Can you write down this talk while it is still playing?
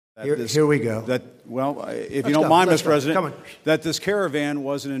Here we go. If you don't mind, Mr. President, that this caravan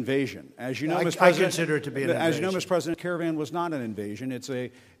was an invasion. As you know, Mr. President, I consider it to be an invasion. As you know, Mr. President, caravan was not an invasion. It's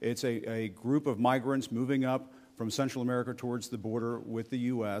a group of migrants moving up from Central America towards the border with the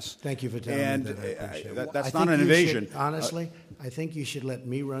U.S. Thank you for telling me that. That's not an invasion. Honestly, I think you should let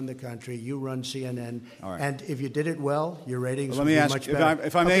me run the country. You run CNN. All right. And if you did it well, your ratings would be much better. better.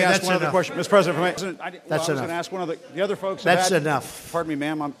 If I may ask one other question, Mr. President. I was going to ask one of the other folks. That's enough. Pardon me,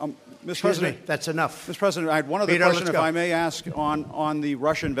 ma'am. Mr. President, that's enough. Mr. President, I had one other question, if I may ask, on the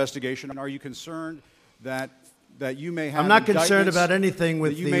Russia investigation. Are you concerned that you may have? I'm not concerned about anything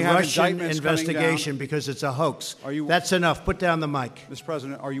with the Russian investigation because it's a hoax. That's enough. Put down the mic. Mr.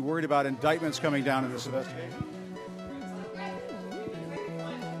 President, are you worried about indictments coming down in this investigation?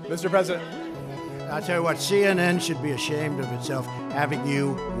 Mr. President. I'll tell you what, CNN should be ashamed of itself having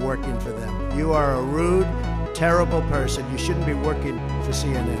you working for them. You are a rude, terrible person. You shouldn't be working for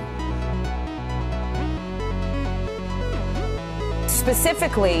CNN.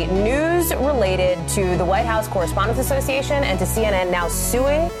 Specifically, news related to the White House Correspondents Association and to CNN now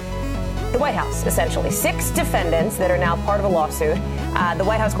suing the White House, essentially. 6 defendants that are now part of a lawsuit. The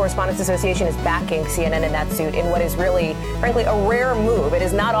White House Correspondents Association is backing CNN in that suit in what is really, frankly, a rare move. It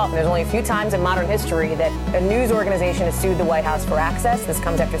is not often. There's only a few times in modern history that a news organization has sued the White House for access. This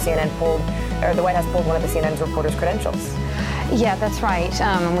comes after the White House pulled one of the CNN's reporters' credentials. Yeah, that's right.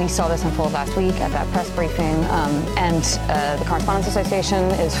 We saw this unfold last week at that press briefing. The Correspondents Association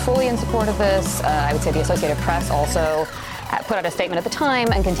is fully in support of this. I would say the Associated Press also put out a statement at the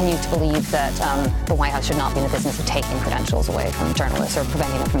time and continues to believe that the White House should not be in the business of taking credentials away from journalists or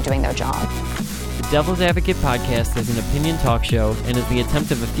preventing them from doing their job. The Devil's Advocate podcast is an opinion talk show and is the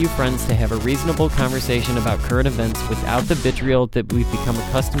attempt of a few friends to have a reasonable conversation about current events without the vitriol that we've become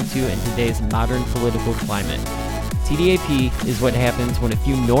accustomed to in today's modern political climate. TDAP is what happens when a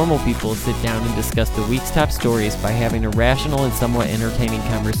few normal people sit down and discuss the week's top stories by having a rational and somewhat entertaining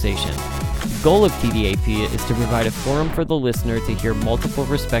conversation. The goal of TDAP is to provide a forum for the listener to hear multiple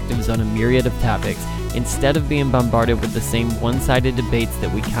perspectives on a myriad of topics instead of being bombarded with the same one-sided debates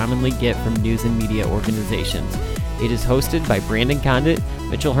that we commonly get from news and media organizations. It is hosted by Brandon Condit,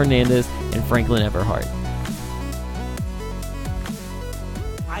 Mitchell Hernandez, and Franklin Everhart.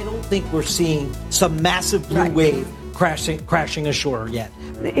 I don't think we're seeing some massive blue wave crashing ashore yet.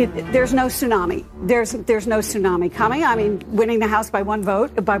 There's no tsunami. There's no tsunami coming. I mean, winning the House by one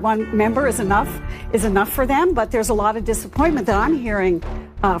vote, by one member is enough for them. But there's a lot of disappointment that I'm hearing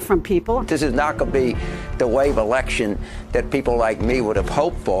from people. This is not going to be the wave election that people like me would have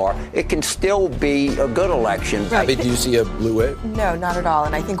hoped for. It can still be a good election. Right. Abby, do you see a blue wave? No, not at all.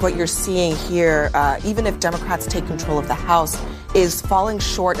 And I think what you're seeing here, even if Democrats take control of the House, is falling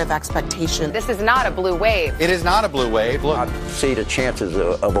short of expectation. This is not a blue wave. It is not a blue wave. Look. I see the chances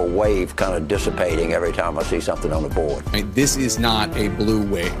of a wave kind of dissipating every time I see something on the board. This is not a blue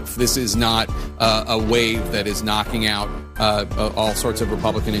wave. This is not a wave that is knocking out all sorts of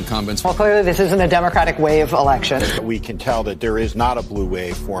Republican incumbents. Well, clearly this isn't a Democratic wave election. We can tell that there is not a blue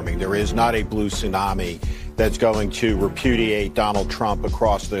wave forming. There is not a blue tsunami that's going to repudiate Donald Trump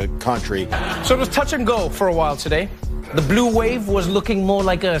across the country. So it was touch and go for a while today. The blue wave was looking more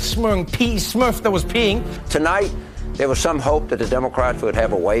like a Smurf that was peeing. Tonight, there was some hope that the Democrats would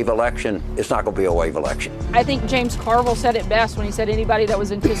have a wave election. It's not going to be a wave election. I think James Carville said it best when he said anybody that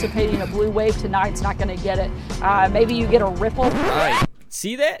was anticipating a blue wave tonight's not going to get it. Maybe you get a ripple. All right.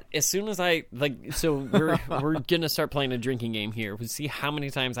 See that? As soon as we're gonna start playing a drinking game here. We'll see how many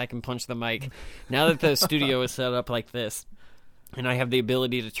times I can punch the mic. Now that the studio is set up like this, and I have the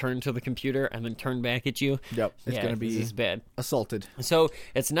ability to turn to the computer and then turn back at you. Yep, it's going to be this is bad. Assaulted. So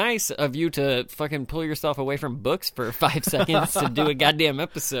it's nice of you to fucking pull yourself away from books for 5 seconds to do a goddamn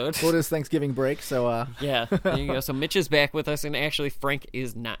episode. Well, it is Thanksgiving break, so... Yeah, there you go. So Mitch is back with us, and actually Frank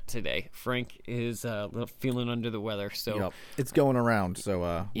is not today. Frank is feeling under the weather, so... Yep. It's going around, so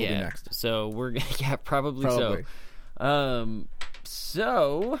we'll be next. So we're... Yeah, probably so.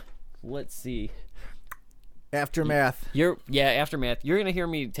 So, let's see... Aftermath. Aftermath. You're going to hear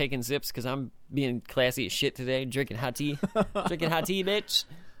me taking zips because I'm being classy as shit today, drinking hot tea. Drinking hot tea, bitch.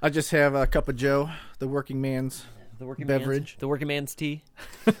 I just have a cup of Joe, the working man's beverage. The working man's tea.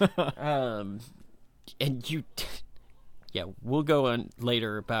 And you... Yeah, we'll go on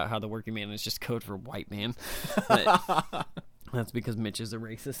later about how the working man is just code for white man. But that's because Mitch is a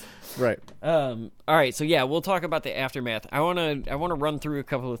racist. Right. All right, so yeah, we'll talk about the aftermath. I want to run through a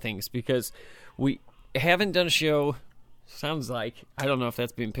couple of things because we... haven't done a show, sounds like, I don't know if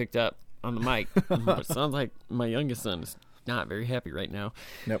that's being picked up on the mic, but it sounds like my youngest son is not very happy right now.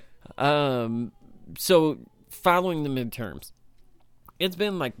 Nope. So, following the midterms, It's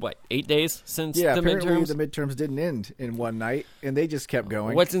been like, what, 8 days since the apparently midterms? the midterms didn't end in one night, and they just kept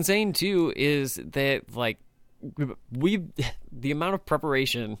going. What's insane, too, is that, like, the amount of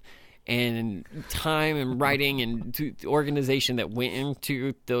preparation and time and writing and organization that went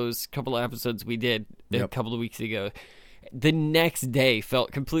into those couple of episodes we did a couple of weeks ago, the next day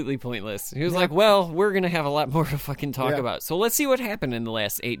felt completely pointless. He was like, well, we're going to have a lot more to fucking talk about. So let's see what happened in the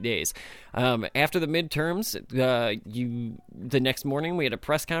last 8 days. After the midterms, the next morning we had a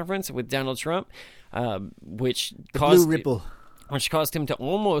press conference with Donald Trump, which caused him to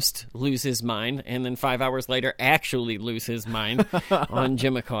almost lose his mind, and then 5 hours later actually lose his mind on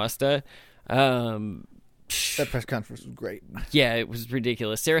Jim Acosta. That press conference was great. Yeah, it was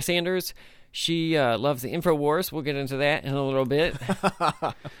ridiculous. Sarah Sanders, she loves the InfoWars. We'll get into that in a little bit.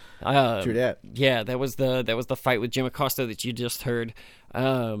 True that. Yeah, that was the fight with Jim Acosta that you just heard.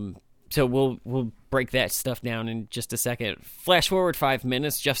 So we'll break that stuff down in just a second. Flash forward 5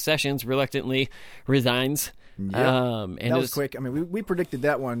 minutes. Jeff Sessions reluctantly resigns. Yep. That was quick. I mean, we predicted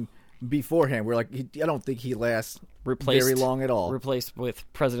that one beforehand. We're like, I don't think he lasts very long at all. Replaced with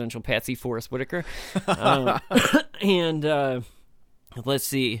presidential patsy Forrest Whitaker. And let's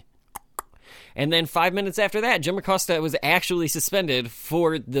see. And then 5 minutes after that, Jim Acosta was actually suspended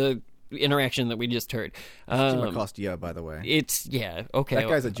for the interaction that we just heard. Jim Acosta, by the way. Okay. That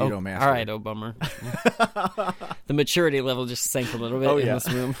guy's a judo master. All right, bummer. The maturity level just sank a little bit in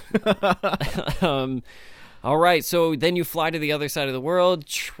this room. All right, so then you fly to the other side of the world.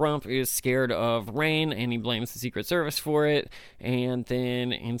 Trump is scared of rain, and he blames the Secret Service for it. And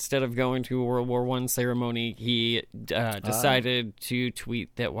then instead of going to a World War I ceremony, he decided to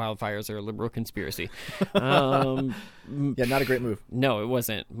tweet that wildfires are a liberal conspiracy. Yeah, not a great move. No, it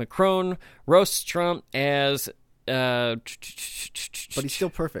wasn't. Macron roasts Trump as... but he's still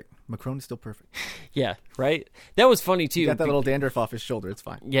perfect. Macron is still perfect. Yeah, right? That was funny, too. He got that little dandruff off his shoulder. It's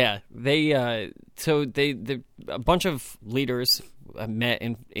fine. Yeah. They a bunch of leaders met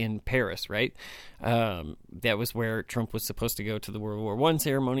in Paris, right? That was where Trump was supposed to go to the World War I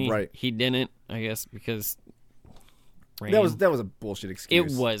ceremony. Right. He didn't, I guess, because... rain. That was a bullshit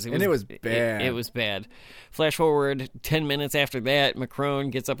excuse. It was bad. It was bad. Flash forward 10 minutes after that, Macron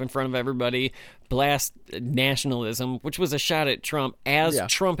gets up in front of everybody, blasts nationalism, which was a shot at Trump as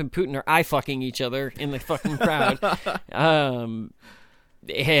Trump and Putin are eye-fucking each other in the fucking crowd.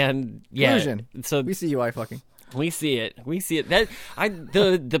 And yeah, Collusion. So we see you eye-fucking. We see it.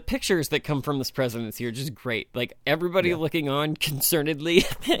 The pictures that come from this presidency are just great. Like everybody looking on concernedly,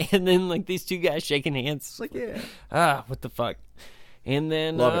 and then like these two guys shaking hands. It's like, what the fuck? And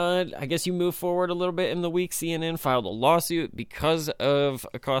then I guess you move forward a little bit in the week. CNN filed a lawsuit because of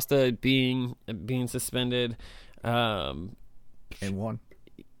Acosta being suspended. And won.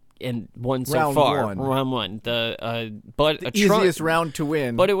 And won so round far. One. Round one. The easiest round to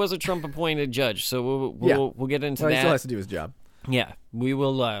win. But it was a Trump-appointed judge, so we'll get into that. He still has to do his job. Yeah, we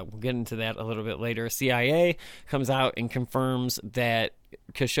will we'll get into that a little bit later. CIA comes out and confirms that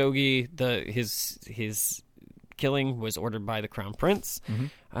Khashoggi, his killing was ordered by the Crown Prince,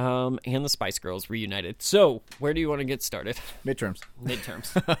 and the Spice Girls reunited. So, where do you want to get started? Midterms.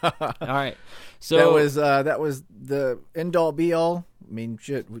 All right. So that was the end all be all. I mean,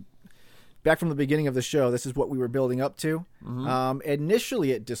 shit. Back from the beginning of the show, this is what we were building up to.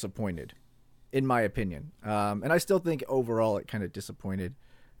 Initially, it disappointed, in my opinion, and I still think overall it kind of disappointed.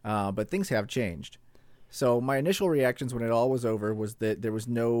 But things have changed. So my initial reactions when it all was over was that there was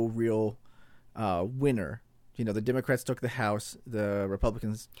no real winner. You know, the Democrats took the House, the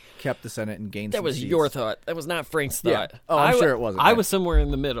Republicans kept the Senate and gained some seats. That was your thought. That was not Frank's thought. Yeah. Oh, I'm sure it wasn't. I was somewhere in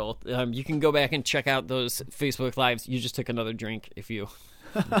the middle. You can go back and check out those Facebook Lives. You just took another drink if you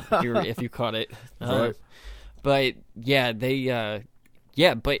caught it. Right. But, yeah,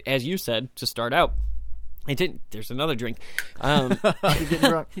 but as you said, to start out, it didn't. There's another drink. You're getting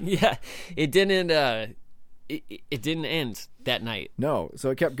drunk. Yeah, it didn't... It didn't end that night. No, so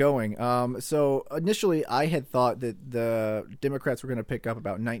it kept going. So initially, I had thought that the Democrats were going to pick up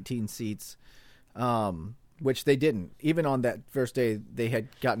about 19 seats, which they didn't. Even on that first day, they had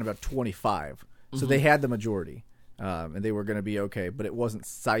gotten about 25. So they had the majority, and they were going to be okay. But it wasn't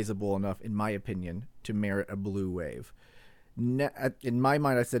sizable enough, in my opinion, to merit a blue wave. In my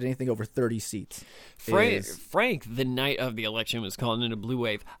mind, I said anything over 30 seats. Frank, the night of the election, was calling it a blue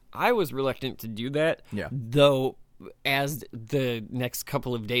wave. I was reluctant to do that. Yeah. Though, as the next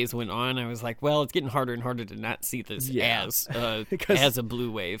couple of days went on, I was like, well, it's getting harder and harder to not see this as a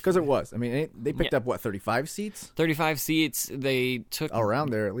blue wave. Because it was. I mean, they picked up, 35 seats? 35 seats. They took... Around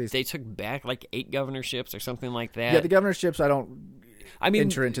there, at least. They took back, 8 governorships or something like that. Yeah, the governorships, I don't...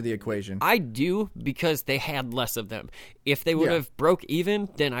 enter into the equation. I do, because they had less of them. If they would have broke even,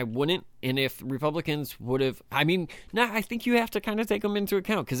 then I wouldn't. And if Republicans would have, I think you have to kind of take them into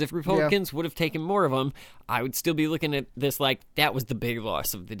account, because if Republicans would have taken more of them, I would still be looking at this like that was the big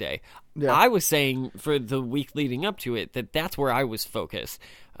loss of the day. Yeah. I was saying for the week leading up to it that's where I was focused.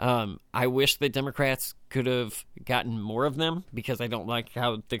 I wish that Democrats could have gotten more of them, because I don't like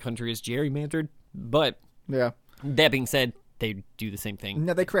how the country is gerrymandered. But that being said, they do the same thing.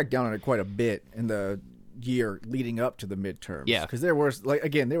 No, they cracked down on it quite a bit in the year leading up to the midterms. Yeah, because there were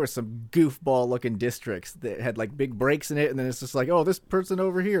some goofball looking districts that had like big breaks in it, and then it's just like, oh, this person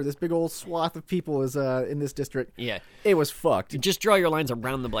over here, this big old swath of people is in this district. Yeah, it was fucked. Just draw your lines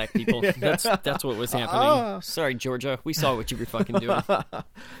around the black people. That's what was happening. Sorry, Georgia, we saw what you were fucking doing.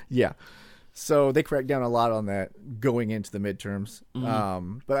 Yeah. So they cracked down a lot on that going into the midterms.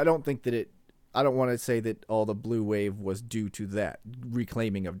 Mm-hmm. But I don't think that I don't want to say that all the blue wave was due to that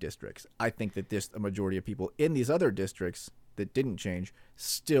reclaiming of districts. I think that a majority of people in these other districts that didn't change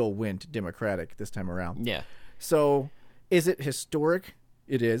still went Democratic this time around. Yeah. So is it historic?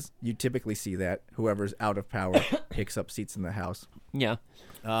 It is. You typically see that. Whoever's out of power picks up seats in the House. Yeah.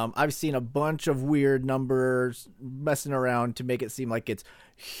 I've seen a bunch of weird numbers messing around to make it seem like it's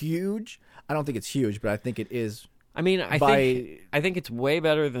huge. I don't think it's huge, but I think it is. I think it's way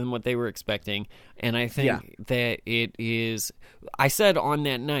better than what they were expecting, and I think that it is. I said on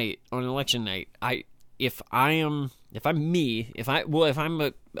that night, on election night, if I'm a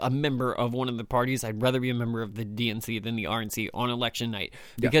member of one of the parties, I'd rather be a member of the DNC than the RNC on election night,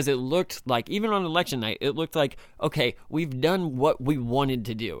 because it looked like, even on election night, it looked like, okay, we've done what we wanted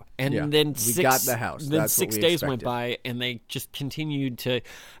to do, and then we got the House. Then 6 days went by, and they just continued to.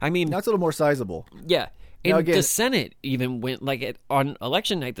 I mean, that's a little more sizable. Yeah. And the Senate even went, on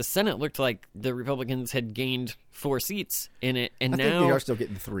election night, the Senate looked like the Republicans had gained 4 seats in it. And I think they are still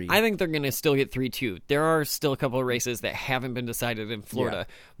getting 3. I think they're going to still get 3, too. There are still a couple of races that haven't been decided in Florida.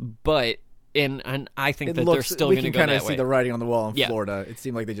 Yeah. But, and I think they're still going to go that way. We can kind of see the writing on the wall in Florida. It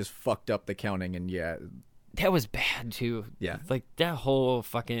seemed like they just fucked up the counting, and that was bad, too. Yeah. Like, that whole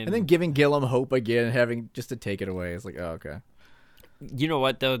fucking. And then giving Gillum hope again and having just to take it away. It's like, oh, okay. You know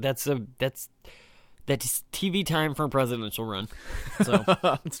what, though? That's TV time for a presidential run. So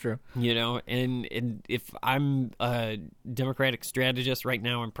that's true. And if I'm a Democratic strategist right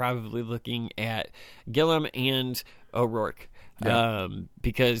now, I'm probably looking at Gillum and O'Rourke,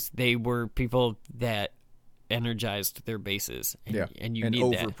 because they were people that energized their bases. And you need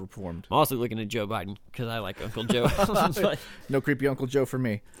that. Overperformed. I'm also looking at Joe Biden, because I like Uncle Joe. No creepy Uncle Joe for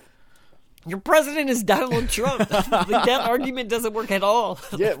me. Your president is Donald Trump. That argument doesn't work at all.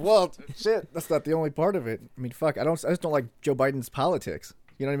 Yeah, well, shit, that's not the only part of it. I mean, fuck, I just don't like Joe Biden's politics.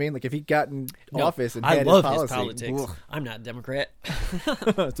 You know what I mean? Like, if he got in office and had his politics. I'm not a Democrat.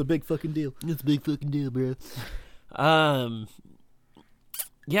 It's a big fucking deal. It's a big fucking deal, bro.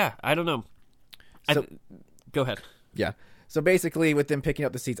 Yeah, I don't know. Go ahead. Yeah. So basically, with them picking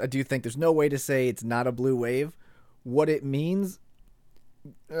up the seats, I do think there's no way to say it's not a blue wave. What it means,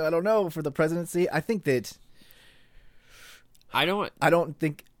 I don't know, for the presidency. I think that I don't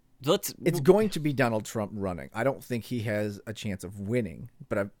think it's going to be Donald Trump running. I don't think he has a chance of winning,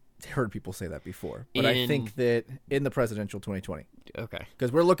 but I've heard people say that before. But I think that in the presidential 2020. Okay.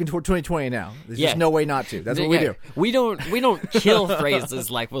 Because we're looking toward 2020 now. There's just no way not to. That's what we do. We don't kill phrases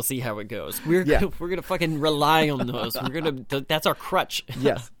like we'll see how it goes. We're gonna fucking rely on those. That's our crutch.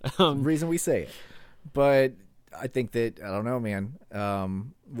 Yes. Reason we say it. But I think that, I don't know, man,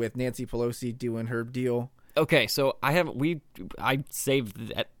 with Nancy Pelosi doing her deal. Okay, so I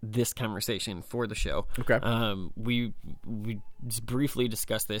saved this conversation for the show. Okay. We just briefly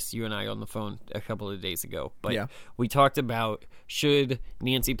discussed this, you and I, on the phone a couple of days ago. But we talked about, should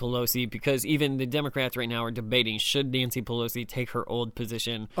Nancy Pelosi, because even the Democrats right now are debating, should Nancy Pelosi take her old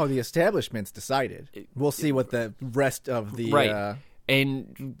position? Oh, the establishment's decided. We'll see what the rest of the... Right.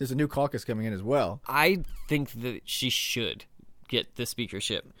 And there's a new caucus coming in as well. I think that she should get the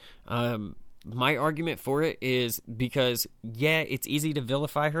speakership. My argument for it is because, it's easy to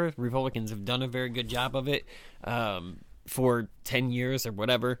vilify her. Republicans have done a very good job of it for 10 years or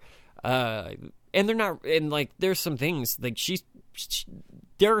whatever. And they're not, and there's some things,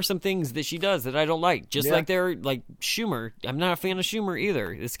 there are some things that she does that I don't like. Just like they're like Schumer. I'm not a fan of Schumer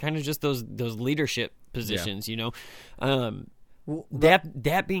either. It's kind of just those leadership positions,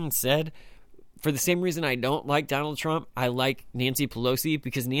 That being said, for the same reason I don't like Donald Trump, I like Nancy Pelosi,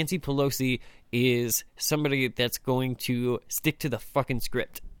 because Nancy Pelosi is somebody that's going to stick to the fucking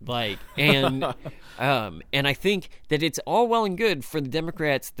script. Like, and I think that it's all well and good for the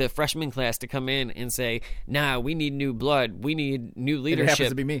Democrats, the freshman class, to come in and say, "Nah, we need new blood. We need new leadership." It happens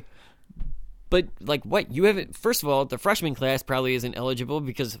to be me. But, like, what? You haven't... First of all, the freshman class probably isn't eligible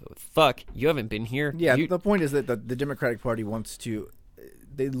because, fuck, you haven't been here. Yeah, the point is that the Democratic Party wants to...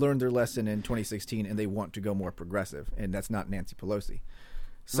 They learned their lesson in 2016, and they want to go more progressive, and that's not Nancy Pelosi.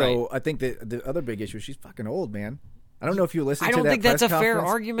 So I think that the other big issue is she's fucking old, man. I don't know if you listened to that press conference. I don't think that's a fair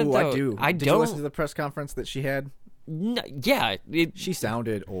argument, though. I do. Did you listen to the press conference that she had? No, yeah. She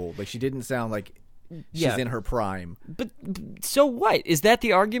sounded old. Like, she didn't sound like she's in her prime. But so what? Is that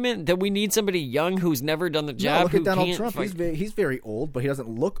the argument, that we need somebody young who's never done the job? No, look at Donald Trump. He's very old, but he doesn't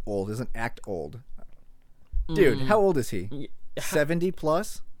look old. Doesn't act old. Dude, how old is he? 70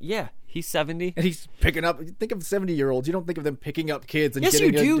 plus? Yeah, he's 70. And he's picking up... Think of 70-year-olds. You don't think of them picking up kids and yes,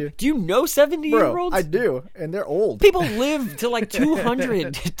 getting... Yes, you do. Do you know 70-year-olds? Bro, I do. And they're old. People live to like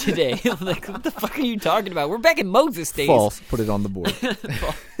 200 today. Like, what the fuck are you talking about? We're back in Moses days. False. Put it on the board.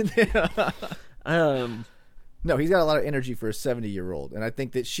 No, he's got a lot of energy for a 70-year-old. And I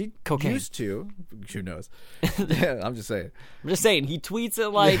think that she used to... Who knows? I'm just saying. I'm just saying. He tweets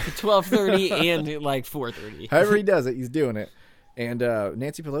at like 12:30 and at like 4:30. However he does it, he's doing it. And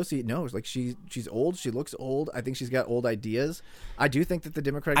Nancy Pelosi knows, like, she's old. She looks old. I think she's got old ideas. I do think that the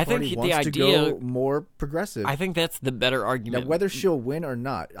Democratic Party wants to go more progressive. I think that's the better argument. Now, whether she'll win or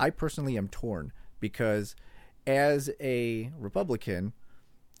not, I personally am torn because as a Republican,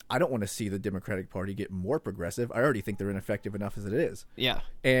 I don't want to see the Democratic Party get more progressive. I already think they're ineffective enough as it is. Yeah.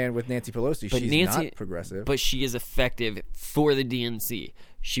 And with Nancy Pelosi, she's not progressive. But she is effective for the DNC.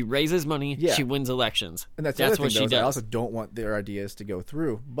 She raises money. Yeah. She wins elections. And that's what she does. I also don't want their ideas to go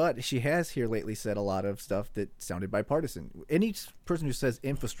through. But she has here lately said a lot of stuff that sounded bipartisan. Any person who says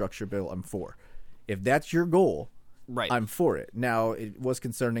infrastructure bill, I'm for. If that's your goal, I'm for it. Now, it was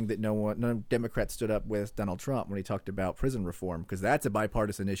concerning that no Democrats stood up with Donald Trump when he talked about prison reform, because that's a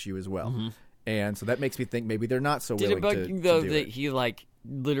bipartisan issue as well. Mm-hmm. And so that makes me think maybe they're not so willing to do it. Did it bug you, though, that he, like,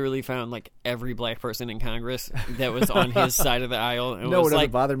 literally found, like, every black person in Congress that was on his side of the aisle? And no, was it doesn't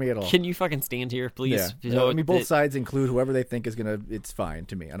like, bother me at all. Can you fucking stand here, please? Yeah. I mean, both sides include whoever they think is going to... It's fine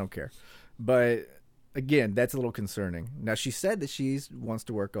to me. I don't care. But... Again, that's a little concerning. Now, she said that she wants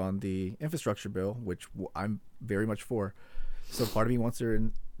to work on the infrastructure bill, which I'm very much for. So part of me wants her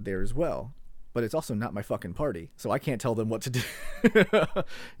in there as well. But it's also not my fucking party, so I can't tell them what to do. You know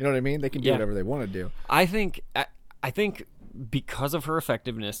what I mean? They can do whatever they want to do. I think because of her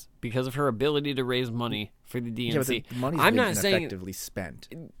effectiveness, because of her ability to raise money for the DNC, but the money's I'm been not saying effectively spent.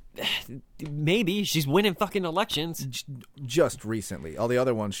 Maybe she's winning fucking elections. Just recently, all the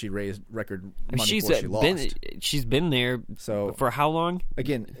other ones she raised record money before she lost. She's been there for how long?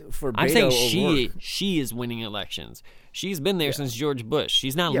 Again, for I'm saying she is winning elections. She's been there since George Bush.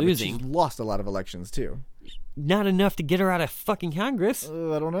 She's not losing. But she's lost a lot of elections too. Not enough to get her out of fucking Congress.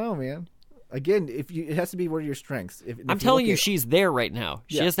 I don't know, man. Again, it has to be one of your strengths. I'm telling you, she's there right now.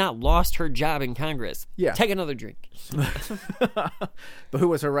 She has not lost her job in Congress. Yeah. Take another drink. But who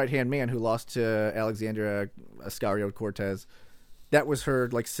was her right-hand man who lost to Alexandria Ocasio-Cortez? That was her,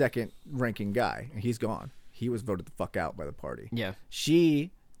 like, second-ranking guy, and he's gone. He was voted the fuck out by the party. Yeah. The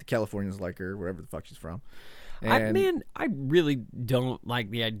Californians like her, wherever the fuck she's from. And I really don't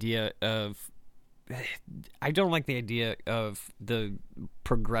like the idea of... I don't like the idea of the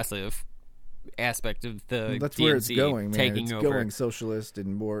progressive aspect of the that's DNC where it's going, man. Taking over. Going socialist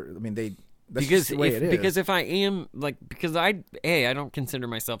and more. I mean, that's because just the way it is. Because if I am because I don't consider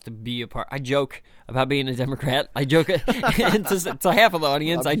myself to be a part. I joke about being a Democrat. I joke to half of the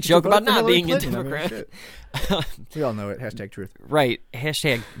audience. I joke about not being Clinton. a Democrat. I mean, we all know it. # truth. Right.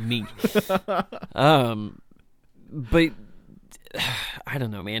 # me. But I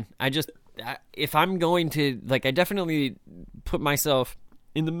don't know, man. If I'm going to I definitely put myself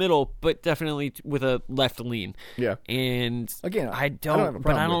in the middle, but definitely with a left lean. Yeah. And again, I don't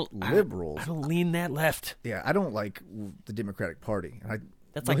liberals. I don't lean that left. Yeah, I don't like the Democratic Party.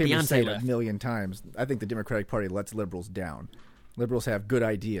 That's like Beyonce say left. A million times. I think the Democratic Party lets liberals down. Liberals have good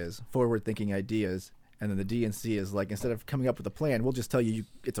ideas, forward-thinking ideas, and then the DNC is like, instead of coming up with a plan, we'll just tell you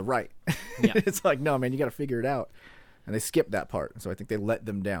it's a right. Yeah. It's like, no, man, you got to figure it out. And they skip that part, so I think they let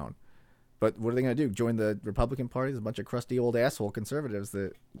them down. But what are they going to do? Join the Republican Party? There's a bunch of crusty old asshole conservatives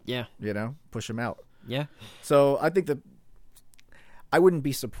that, push them out. Yeah. So I think I wouldn't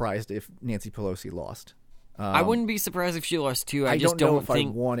be surprised if Nancy Pelosi lost. I wouldn't be surprised if she lost too. I just don't know if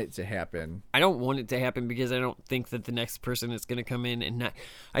think I want it to happen. I don't want it to happen because I don't think that the next person is going to come in and not.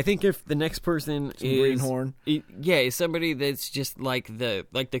 I think if the next person is greenhorn, is somebody that's just like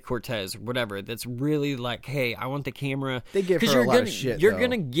the Cortez or whatever. That's really like, hey, I want the camera. They give her a lot of shit. You're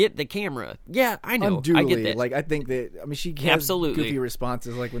gonna get the camera. Yeah, I know. Unduly, I get that. Like I think that. I mean, she has absolutely goofy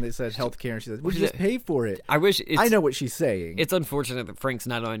responses, like when they said healthcare, and she says, "Would you just pay for it?" I wish. I know what she's saying. It's unfortunate that Frank's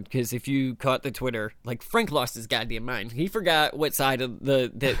not on because if you caught the Twitter, like Frank lost his goddamn mind. He forgot what side of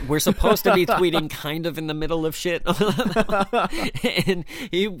that we're supposed to be tweeting kind of in the middle of shit. And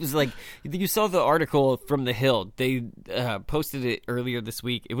he was like, you saw the article from The Hill. They posted it earlier this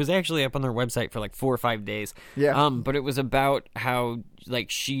week. It was actually up on their website for like 4 or 5 days. Yeah. But it was about how like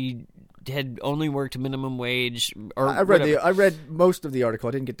she had only worked minimum wage. Or I read most of the article.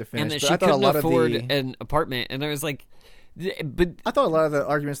 I didn't get to finish. And that but she I thought couldn't a lot afford of an apartment. And I was like, but I thought a lot of the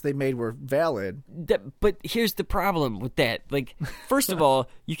arguments they made were valid. But here's the problem with that. Like, first of all,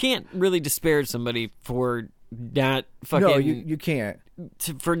 you can't really disparage somebody for not fucking. No, you can't.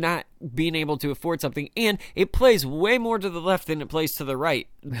 For not being able to afford something. And it plays way more to the left than it plays to the right,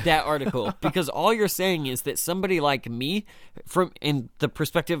 that article. Because all you're saying is that somebody like me, from in the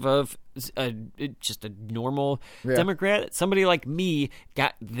perspective of just a normal Democrat, somebody like me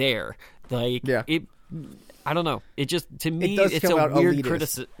got there. Like, I don't know. It just, to me, it's a weird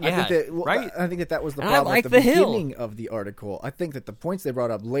criticism. Yeah, right? I think that was the and problem like at the Hill. beginning of the article. I think that the points they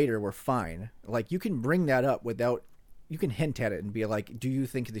brought up later were fine. Like, you can bring that up without... You can hint at it and be like, do you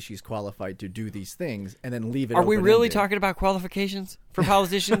think that she's qualified to do these things? And then leave it Are we really open-ended. talking about qualifications for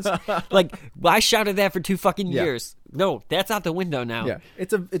politicians? Like, I shouted that for 2 fucking years. No, that's out the window now. Yeah,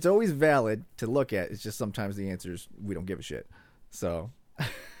 it's always valid to look at. It's just sometimes the answer is we don't give a shit. So,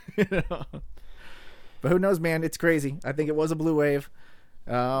 But who knows, man? It's crazy. I think it was a blue wave.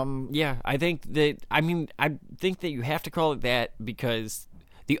 Yeah, I think that. I mean, I think that you have to call it that because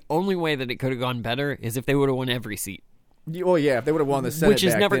the only way that it could have gone better is if they would have won every seat. Well, yeah, if they would have won the Senate, which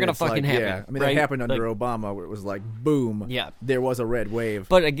is never going to fucking happen. Yeah. I mean, right? that happened under Obama, where it was like, boom. Yeah, there was a red wave.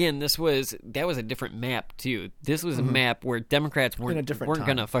 But again, that was a different map too. This was a map where Democrats weren't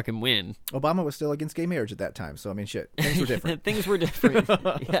going to fucking win. Obama was still against gay marriage at that time, so I mean, shit, things were different. Things were different.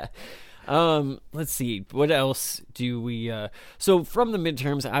 Yeah. Let's see. What else do we? So from the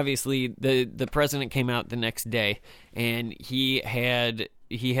midterms, obviously, the president came out the next day, and he had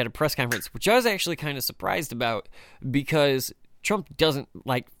a press conference, which I was actually kind of surprised about because Trump doesn't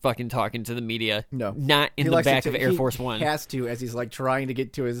like fucking talking to the media. No, not in the back of Air Force One. He has to, as he's like trying to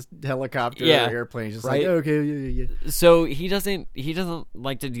get to his helicopter or airplane. He's just right? like, okay, yeah. So he doesn't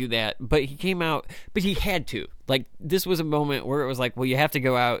like to do that, but he came out, but he had to. Like, this was a moment where it was like, well, you have to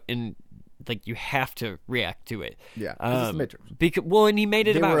go out and. Like, you have to react to it. Yeah, it's midterms. And he made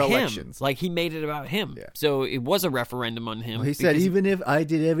it about him. Elections. Like, he made it about him. Yeah. So it was a referendum on him. Well, he said, even if I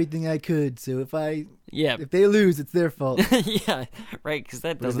did everything I could, so if they lose, it's their fault. Yeah, right, because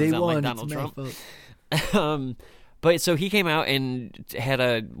that doesn't sound like Donald Trump. But so he came out and had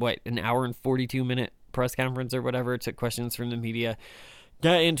an hour and 42-minute press conference or whatever, took questions from the media,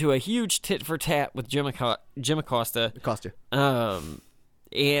 got into a huge tit-for-tat with Jim Acosta.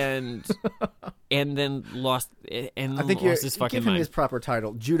 And then lost. And I think lost his fucking give him mind. his proper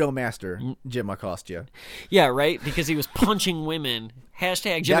title, Judo Master Jim Acosta. Yeah, right. Because he was punching women.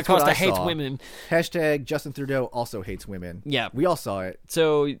 Hashtag Jim Acosta hates women. Hashtag Justin Trudeau also hates women. Yeah, we all saw it.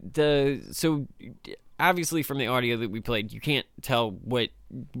 So obviously from the audio that we played, you can't tell what.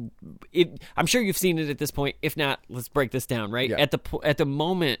 I'm sure you've seen it at this point. If not, let's break this down. Right at the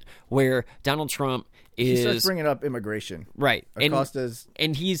moment where Donald Trump he starts bringing up immigration, right? Acosta's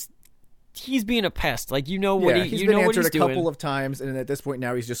and he's being a pest. Like, he's been answered a couple of times, and at this point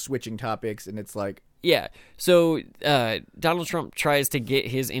now he's just switching topics, and it's like. Yeah, so Donald Trump tries to get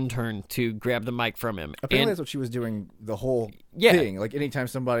his intern to grab the mic from him. Apparently that's what she was doing the whole thing. Like, anytime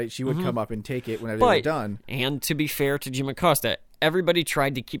she would come up and take it whenever they were done. And to be fair to Jim Acosta, everybody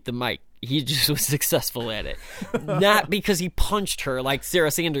tried to keep the mic. He just was successful at it. Not because he punched her like Sarah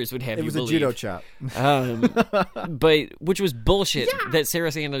Sanders would have you believe. It was a judo chop. But which was bullshit that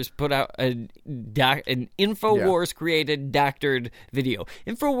Sarah Sanders put out an InfoWars created doctored video.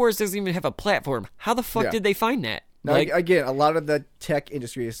 InfoWars doesn't even have a platform. How the fuck did they find that? Now, again, a lot of the tech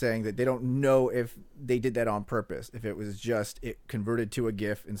industry is saying that they don't know if they did that on purpose. If it was just it converted to a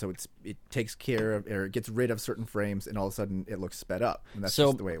GIF, and so it takes care of or it gets rid of certain frames, and all of a sudden it looks sped up. And that's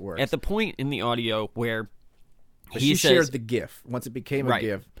just the way it works. At the point in the audio where she shared the GIF once it became a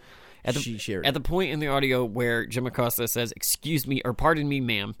GIF. she shared. At the point in the audio where Jim Acosta says, "Excuse me," or "Pardon me,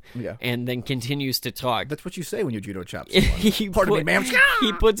 ma'am," and then continues to talk. That's what you say when you judo chop someone. Pardon me, ma'am.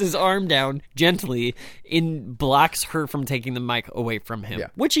 He puts his arm down gently and blocks her from taking the mic away from him,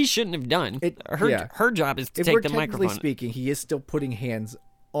 which he shouldn't have done. Her job is to take the microphone. Speaking, he is still putting hands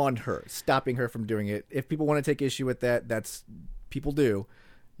on her, stopping her from doing it. If people want to take issue with that, that's people do.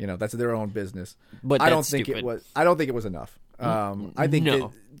 You know, that's their own business. But I don't think it was. I don't think it was enough. I think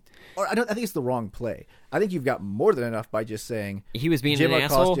no. I think it's the wrong play. I think you've got more than enough by just saying he was being Jim an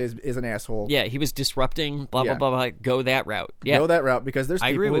asshole. Is an asshole. Yeah, he was disrupting. Blah blah blah. Go that route. Yeah, go that route because there's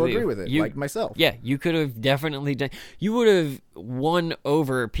people who agree with it, like myself. Yeah, you could have definitely done. You would have won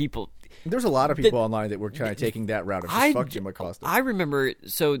over people. There's a lot of people online that were kind of taking that route of just fuck Jim Acosta. I remember.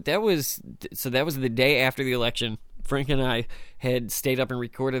 So that was the day after the election. Frank and I had stayed up and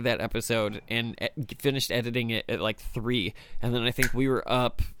recorded that episode and finished editing it at like 3, and then I think we were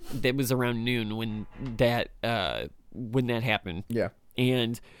up. It was around noon when that happened. Yeah,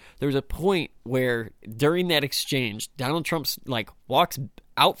 and there was a point where during that exchange, Donald Trump like walks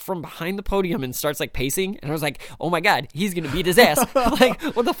out from behind the podium and starts like pacing, and I was like, "Oh my god, he's gonna beat his ass!" Like,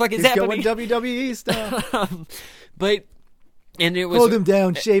 what the fuck is happening? Going WWE stuff. But and it was hold him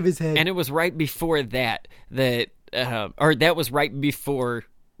down, shave his head, and it was right before that. Or that was right before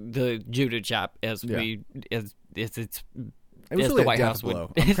the judo chop, as the White House would.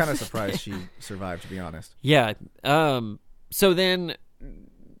 I'm kind of surprised she survived, to be honest. Yeah. So then,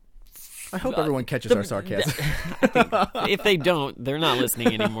 I hope everyone catches our sarcasm. If they don't, they're not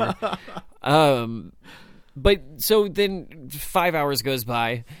listening anymore. But so then 5 hours goes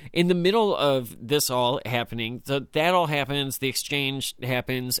by. In the middle of this all happening, so that all happens, the exchange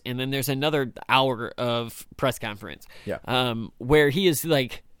happens, and then there's another hour of press conference. Yeah. Where he is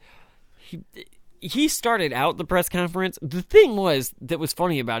like, he started out the press conference. The thing that was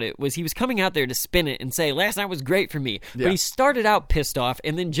funny about it was he was coming out there to spin it and say, last night was great for me. Yeah. But he started out pissed off,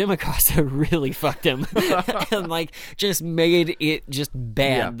 and then Jim Acosta really fucked him and like just made it just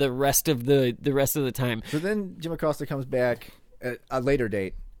bad the rest of the time. So then Jim Acosta comes back at a later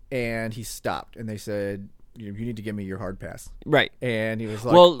date, and he stopped, and they said, you need to give me your hard pass. Right. And he was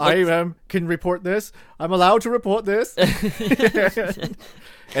like, I can report this. I'm allowed to report this.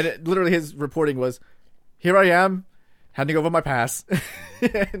 And literally his reporting was, here I am, handing over my pass.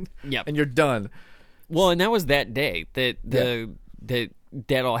 And you're done. Well, and that was that day that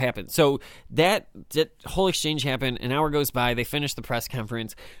all happened. So that whole exchange happened. An hour goes by. They finish the press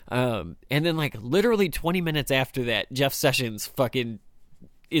conference. And then like literally 20 minutes after that, Jeff Sessions fucking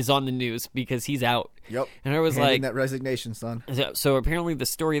is on the news because he's out. Yep. And I was handing that resignation, son. So apparently the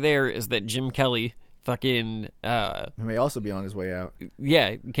story there is that Jim Kelly fucking he may also be on his way out.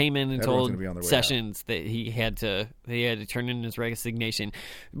 Yeah, came in and Everyone's told Sessions that he had to turn in his resignation.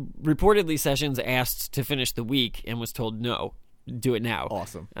 Reportedly, Sessions asked to finish the week and was told no, do it now.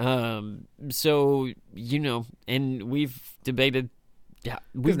 Awesome. So and we've debated. Yeah,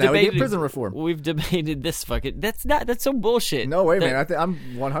 we get prison reform. We've debated this fucking. That's so bullshit. No way, man. I'm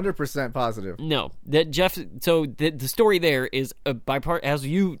 100% positive. No, that Jeff. So the story there is as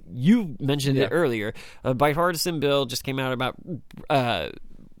you mentioned it earlier. A bipartisan bill just came out about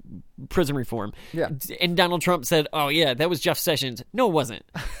prison reform. Yeah, and Donald Trump said, "Oh yeah, that was Jeff Sessions." No, it wasn't.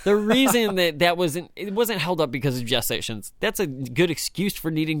 The reason it wasn't held up because of Jeff Sessions. That's a good excuse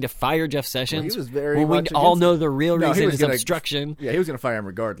for needing to fire Jeff Sessions. Well, he was very we all know the real reason is obstruction. Yeah, he was going to fire him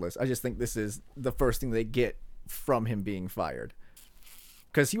regardless. I just think this is the first thing they get from him being fired.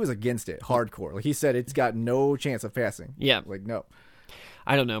 Because he was against it, hardcore. Like he said, it's got no chance of passing. Yeah. Like, no.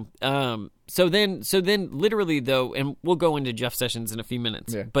 I don't know. So then literally though, and we'll go into Jeff Sessions in a few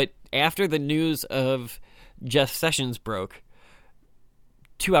minutes, but after the news of Jeff Sessions broke,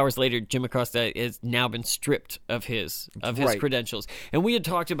 2 hours later, Jim Acosta has now been stripped of his credentials. And we had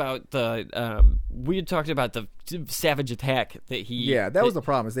talked about the savage attack that he. Yeah, that was the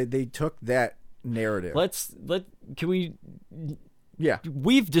problem. Is they took that narrative.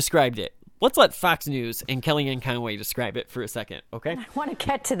 We've described it. Let's let Fox News and Kellyanne Conway describe it for a second, okay? I want to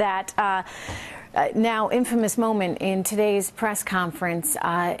get to that now infamous moment in today's press conference.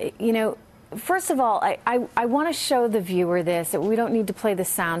 First of all, I want to show the viewer this. We don't need to play the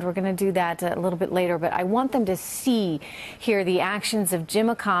sound. We're going to do that a little bit later. But I want them to see here the actions of Jim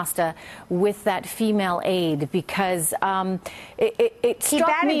Acosta with that female aide because it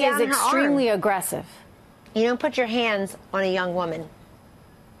struck me as extremely aggressive. You don't put your hands on a young woman.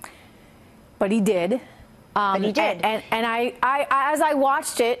 But he did. But he did. And I, as I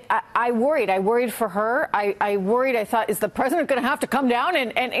watched it, I worried. I worried for her. I worried. I thought, is the president going to have to come down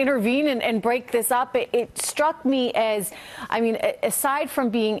and intervene and break this up? It struck me as, I mean, aside from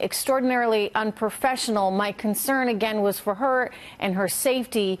being extraordinarily unprofessional, my concern, again, was for her and her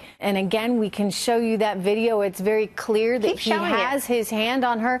safety. And again, we can show you that video. It's very clear that he has his hand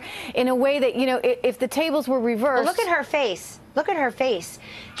on her in a way that, you know, if the tables were reversed. Well, look at her face. Look at her face.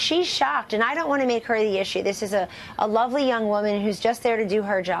 She's shocked, and I don't want to make her the issue. This is a lovely young woman who's just there to do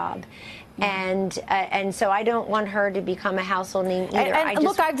her job. And so I don't want her to become a household name either. And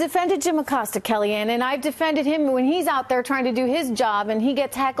look, I've defended Jim Acosta, Kellyanne, and I've defended him when he's out there trying to do his job and he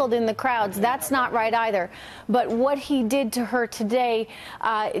gets heckled in the crowds. That's not right either. But what he did to her today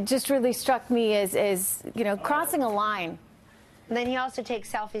it just really struck me as you know, crossing a line. And then he also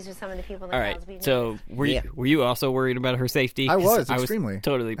takes selfies with some of the people in the All crowds. right, so were you also worried about her safety? I was, extremely.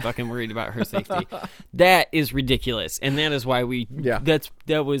 Totally fucking worried about her safety. That is ridiculous, and that is why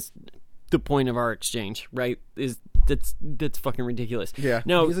that was the point of our exchange, right? That's fucking ridiculous. Yeah,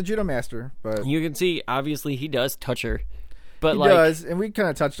 no, he's a judo master, but you can see obviously he does touch her, but he does, and we kind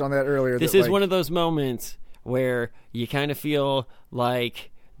of touched on that earlier. This is one of those moments where you kind of feel like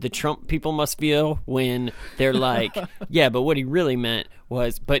the Trump people must feel when they're like, yeah, but what he really meant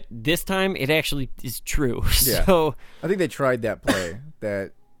was, but this time it actually is true. Yeah. So I think they tried that play,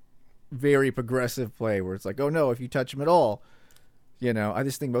 that very progressive play where it's like, oh no, if you touch him at all, you know, I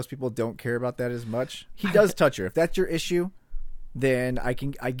just think most people don't care about that as much. He does touch her. If that's your issue, then I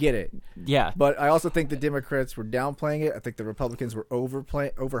get it. Yeah. But I also think the Democrats were downplaying it. I think the Republicans were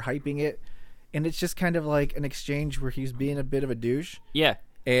overhyping it. And it's just kind of like an exchange where he's being a bit of a douche. Yeah.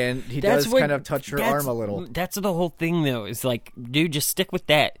 And he does kind of touch her arm a little. That's the whole thing, though. Is like, dude, just stick with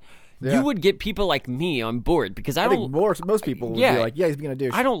that. Yeah. You would get people like me on board because I think most people would be like, yeah, he's being a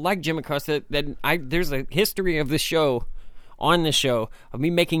douche. I don't like Jim Acosta. There's a history of this show, on this show, of me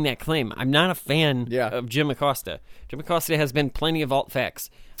making that claim. I'm not a fan of Jim Acosta. Jim Acosta has been plenty of alt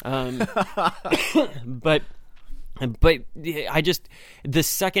facts, but I just, the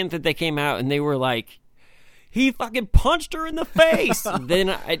second that they came out and they were like, he fucking punched her in the face. Then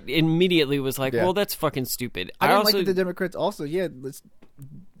I immediately was like, well, that's fucking stupid. I don't like that the Democrats also,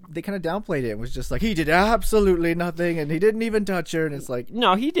 they kind of downplayed it and was just like, he did absolutely nothing and he didn't even touch her. And it's like,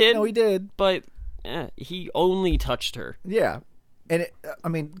 no, he did. No, he did. But he only touched her. Yeah. And I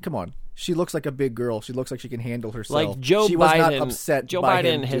mean, come on. She looks like a big girl. She looks like she can handle herself. Like Joe she Biden. Was not upset Joe by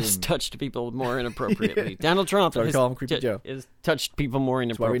Biden him has touched people more inappropriately. Donald Trump has touched people more inappropriately.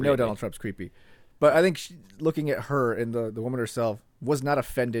 That's why we know Donald Trump's creepy. But I think looking at her and the woman herself was not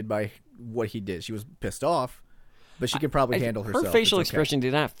offended by what he did. She was pissed off, but she can probably handle herself. Her facial expression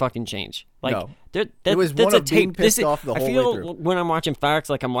did not fucking change. Like, no. It was one of being pissed off the whole way through. I feel when I'm watching Fox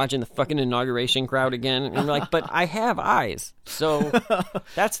like I'm watching the fucking inauguration crowd again. And I'm like, but I have eyes. So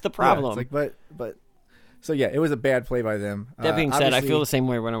that's the problem. Yeah, it's like, but... So, yeah, it was a bad play by them. That being said, I feel the same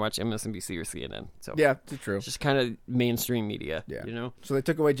way when I watch MSNBC or CNN. So yeah, it's true. It's just kind of mainstream media, you know? So they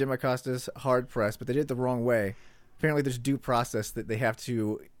took away Jim Acosta's hard press, but they did it the wrong way. Apparently there's due process that they have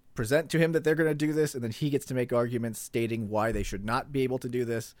to present to him that they're going to do this, and then he gets to make arguments stating why they should not be able to do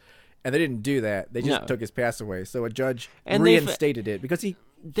this. And they didn't do that. They just took his pass away. So a judge reinstated it because he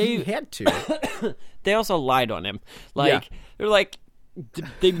had to. They also lied on him. They're like,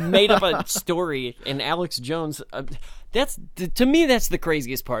 they made up a story, and Alex Jones. To me, that's the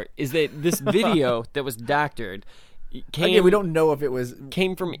craziest part. Is that this video that was doctored Again, we don't know if it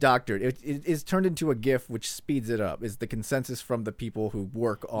came from doctored. It is turned into a GIF, which speeds it up. Is the consensus from the people who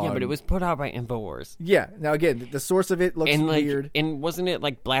work on? Yeah, but it was put out by InfoWars. Yeah. Now again, the source of it looks weird. And wasn't it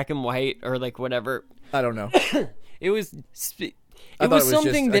like black and white or like whatever? I don't know. It was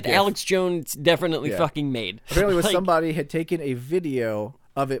something that Alex Jones definitely fucking made. Apparently, it was somebody had taken a video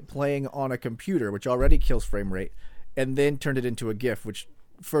of it playing on a computer, which already kills frame rate, and then turned it into a GIF, which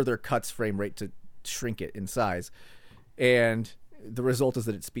further cuts frame rate to shrink it in size. And the result is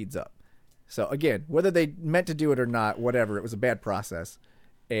that it speeds up. So again, whether they meant to do it or not, whatever, it was a bad process,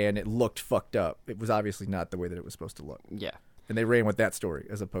 and it looked fucked up. It was obviously not the way that it was supposed to look. Yeah. And they ran with that story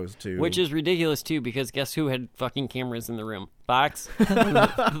as opposed to... Which is ridiculous, too, because guess who had fucking cameras in the room? Fox.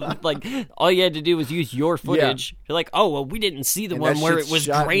 Like, all you had to do was use your footage. Yeah. You're like, oh, well, we didn't see the one where it was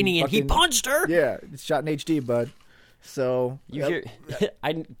grainy and he punched her. Yeah, it's shot in HD, bud. So...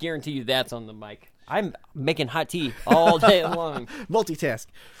 I guarantee you that's on the mic. I'm making hot tea all day long. Multitask.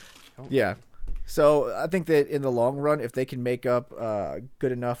 Yeah. So I think that in the long run, if they can make up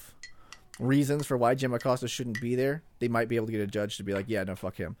good enough reasons for why Jim Acosta shouldn't be there, they might be able to get a judge to be like, yeah, no,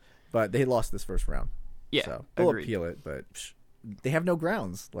 fuck him. But they lost this first round. Yeah, so they'll appeal it, but they have no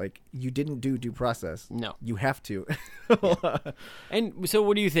grounds. Like, you didn't do due process. No. You have to. Yeah. And so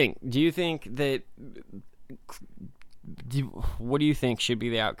what do you think? Do you think that... what do you think should be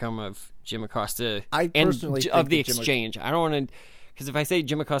the outcome of Jim Acosta I personally of the exchange? I don't want to... Because if I say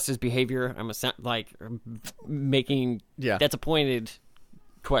Jim Acosta's behavior, I'm making... Yeah. That's a pointed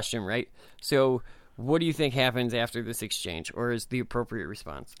question, right? So... What do you think happens after this exchange, or is the appropriate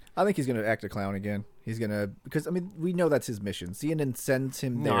response? I think he's going to act a clown again. He's going to, because I mean, we know that's his mission. CNN sends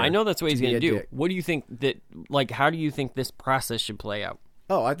him there. No, I know that's what he's going to do. Dick. What do you think that, like, how do you think this process should play out?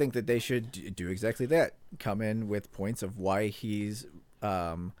 Oh, I think that they should do exactly that. Come in with points of why he's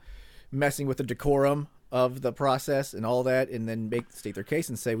messing with the decorum of the process and all that, and then state their case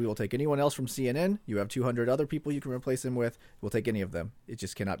and say, we will take anyone else from CNN. You have 200 other people you can replace him with. We'll take any of them. It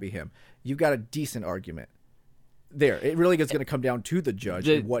just cannot be him. You've got a decent argument there. It really is going to come down to the judge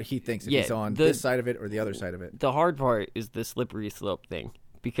and what he thinks, if he's on this side of it or the other side of it. The hard part is the slippery slope thing,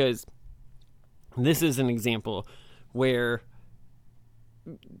 because this is an example where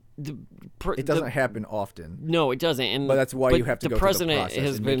it doesn't happen often. No, it doesn't. But that's why you have to go through the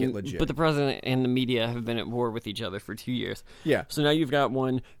process and make it legit. But the president and the media have been at war with each other for 2 years. Yeah. So now you've got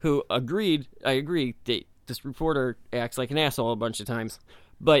one who agreed, I agree, that this reporter acts like an asshole a bunch of times.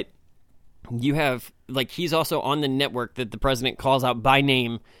 But you have, like, he's also on the network that the president calls out by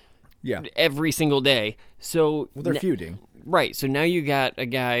name every single day. So they're feuding. Right. So now you got a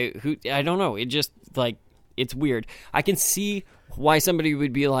guy who, I don't know, it just, like, it's weird. I can see why somebody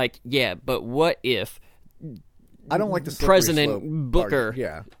would be like, yeah, but what if I don't like the President Booker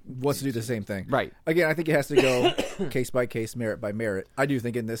wants to do the same thing. Right. Again, I think it has to go case by case, merit by merit. I do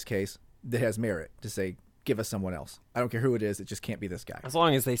think in this case that has merit to say, give us someone else. I don't care who it is. It just can't be this guy. As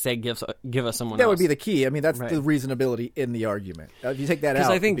long as they say give us someone else. That would be the key. I mean, that's the reasonability in the argument. If you take that out,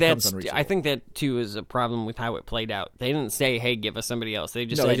 I think it becomes unreasonable. I think that, too, is a problem with how it played out. They didn't say, hey, give us somebody else. They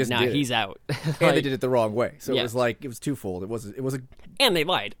just said, nah, he's out. And they did it the wrong way. So it was twofold. It was and they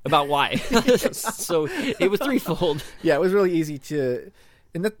lied about why. So it was threefold. Yeah, it was really easy to...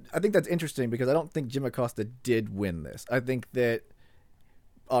 And I think that's interesting because I don't think Jim Acosta did win this. I think that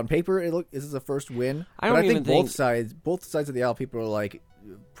on paper, this is a first win. I think both sides of the aisle, people are like,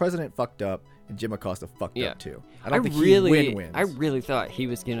 President fucked up and Jim Acosta fucked up too. I don't think he wins. I really thought he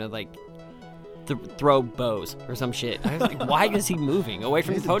was gonna throw bows or some shit. I was like, why is he moving away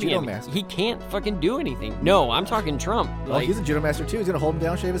from the podium? He can't fucking do anything. No, I'm talking Trump. He's a judo master too. He's gonna hold him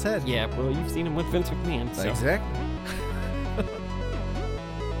down, shave his head. Yeah, well, you've seen him with Vince McMahon. So. Exactly.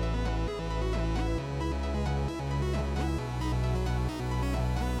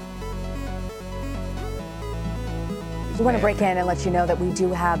 We want to break in and let you know that we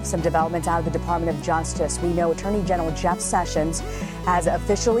do have some developments out of the Department of Justice. We know Attorney General Jeff Sessions has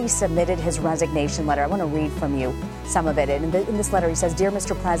officially submitted his resignation letter. I want to read from you some of it. In this letter, he says, Dear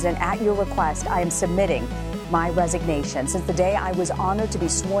Mr. President, at your request, I am submitting my resignation. Since the day I was honored to be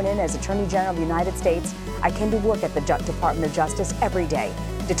sworn in as Attorney General of the United States, I came to work at the Department of Justice every day,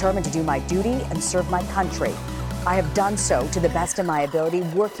 determined to do my duty and serve my country. I have done so to the best of my ability,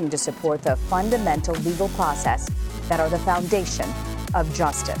 working to support the fundamental legal process that are the foundation of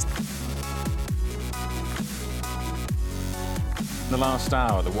justice. In the last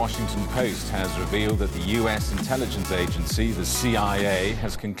hour, the Washington Post has revealed that the U.S. intelligence agency, the CIA,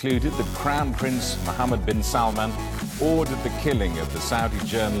 has concluded that Crown Prince Mohammed bin Salman ordered the killing of the Saudi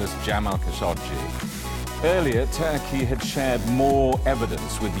journalist Jamal Khashoggi. Earlier, Turkey had shared more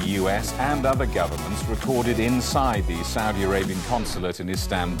evidence with the U.S. and other governments recorded inside the Saudi Arabian consulate in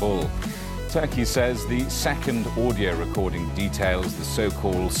Istanbul. Turkey says the second audio recording details the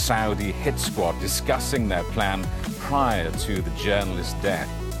so-called Saudi hit squad discussing their plan prior to the journalist's death.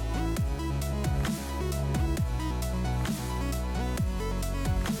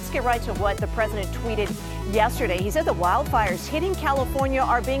 Let's get right to what the president tweeted yesterday. He said the wildfires hitting California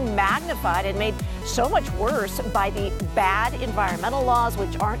are being magnified and made so much worse by the bad environmental laws,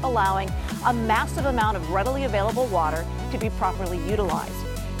 which aren't allowing a massive amount of readily available water to be properly utilized.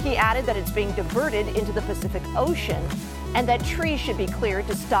 He added that it's being diverted into the Pacific Ocean and that trees should be cleared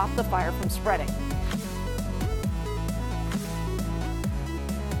to stop the fire from spreading.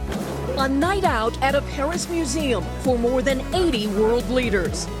 A night out at a Paris museum for more than 80 world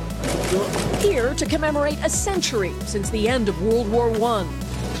leaders. Here to commemorate a century since the end of World War I.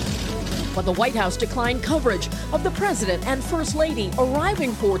 But the White House declined coverage of the president and first lady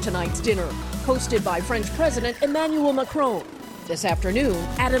arriving for tonight's dinner, hosted by French President Emmanuel Macron. This afternoon,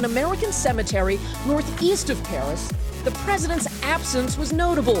 at an American cemetery northeast of Paris, the president's absence was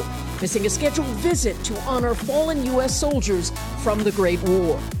notable, missing a scheduled visit to honor fallen U.S. soldiers from the Great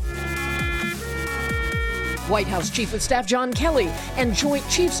War. White House Chief of Staff John Kelly and Joint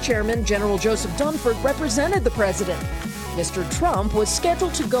Chiefs Chairman General Joseph Dunford represented the president. Mr. Trump was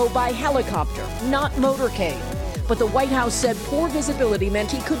scheduled to go by helicopter, not motorcade. But the White House said poor visibility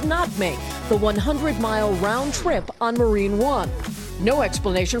meant he could not make the 100-mile round trip on Marine One. No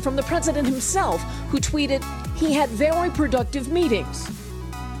explanation from the president himself, who tweeted he had very productive meetings.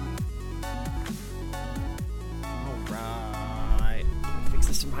 All right. Fix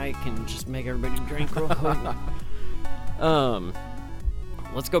this mic and just make everybody drink real quick.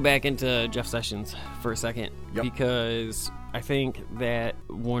 Let's go back into Jeff Sessions for a second, because I think that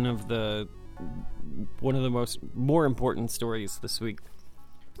one of the more important stories this week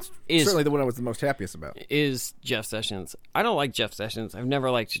is certainly the one I was the most happiest about. Is Jeff Sessions. I don't like Jeff Sessions. I've never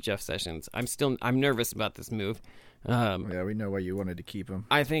liked Jeff Sessions. I'm nervous about this move. Yeah, we know why you wanted to keep him.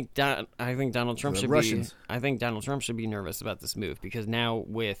 I think Donald Trump should Russians. I think Donald Trump should be nervous about this move, because now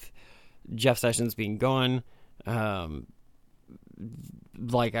with Jeff Sessions being gone,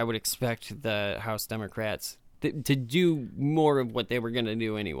 like I would expect the House Democrats to do more of what they were going to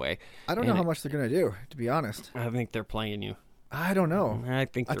do anyway. I don't know how much they're going to do, to be honest. I think they're playing you. I don't know. I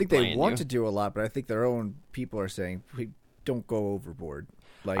think they want to do a lot, but I think their own people are saying, don't go overboard.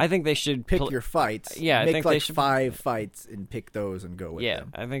 Like, I think they should pick your fights. Yeah, make I think like they should 5 fights and pick those and go with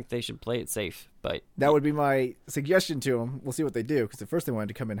them. Yeah, I think they should play it safe. But that would be my suggestion to them. We'll see what they do, because at first they wanted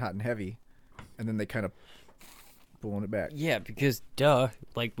to come in hot and heavy, and then they kind of pulling it back. Yeah, because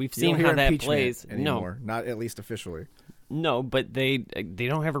like we've You seen don't hear how that impeachment plays. anymore, not at least officially. No, but they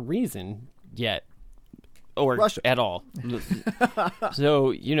don't have a reason yet, or Russia. at all.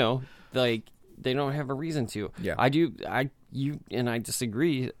 So like they don't have a reason to. Yeah, you and I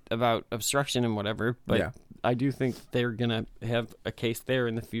disagree about obstruction and whatever, but yeah. I do think they're gonna have a case there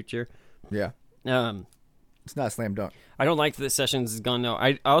in the future. Yeah. It's not a slam dunk. I don't like that Sessions is gone though.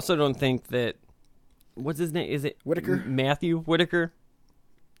 I also don't think that. What's his name? Is it Whitaker? Matthew Whitaker?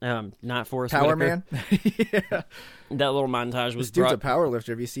 Not Forrest Power Whitaker. Man? Yeah. That little montage was This dude's a power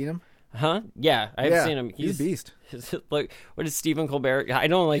lifter. Have you seen him? Huh? Yeah, I've seen him. He's a beast. Like, what is Stephen Colbert? I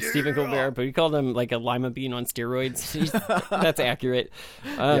don't like Stephen Colbert, but he called him like a lima bean on steroids. That's accurate.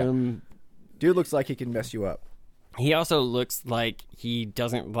 Dude looks like he can mess you up. He also looks like he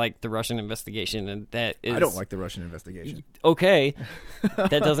doesn't like the Russian investigation, and that is. I don't like the Russian investigation. Okay,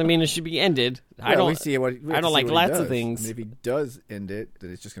 that doesn't mean it should be ended. I don't like lots of things. I mean, if he does end it,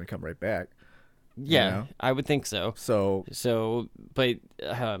 then it's just going to come right back. Yeah, I would think so. But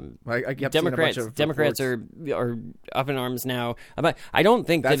Democrats are up in arms now. But I don't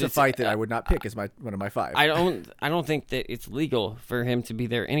think that's that a fight that I would not pick as one of my 5. I don't think that it's legal for him to be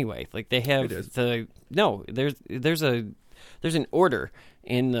there anyway. Like they have there's an order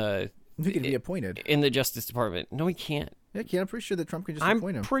in the. He can be appointed in the Justice Department. No, he can't. Yeah, he can. I'm pretty sure that Trump can just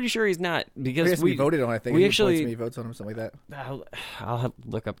appoint him. I'm pretty sure he's not, because we voted on. I think we actually votes on him, something like that. I'll have to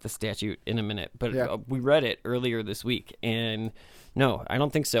look up the statute in a minute, but yeah. We read it earlier this week, and no, I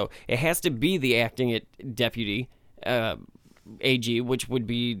don't think so. It has to be the acting deputy AG, which would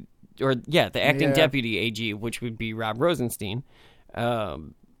be, the acting deputy AG, which would be Rob Rosenstein.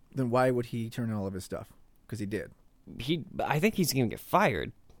 Then why would he turn in all of his stuff? Because he did. I think he's going to get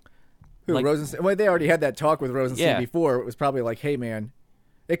fired. Who, Rosenstein? Well, they already had that talk with Rosenstein before. It was probably like, hey, man,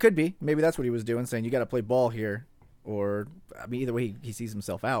 it could be. Maybe that's what he was doing, saying you got to play ball here. Or, I mean, either way, he sees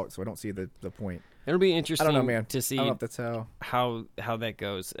himself out, so I don't see the point. It'll be interesting I don't know, man. To see I don't know if that's how that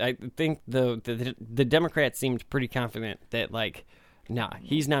goes. I think the Democrats seemed pretty confident that, like, nah,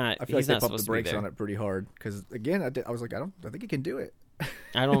 he's not. I feel he's like not they pumped the supposed to be brakes there. on it pretty hard. Because, again, I was like, I think he can do it.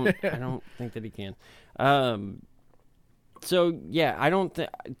 I don't think that he can. So yeah, I don't.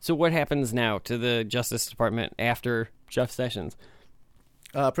 So what happens now to the Justice Department after Jeff Sessions?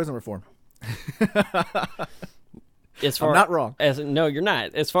 Prison reform. I'm not wrong. No, you're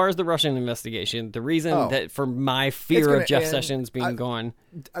not. As far as the Russian investigation, the reason that for my fear of Jeff Sessions being gone,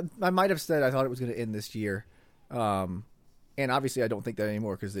 I might have said I thought it was going to end this year, and obviously I don't think that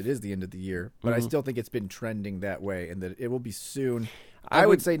anymore because it is the end of the year. But I still think it's been trending that way, and that it will be soon. I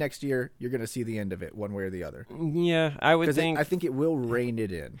would say next year you're going to see the end of it one way or the other. Yeah, I would think. I think it will rein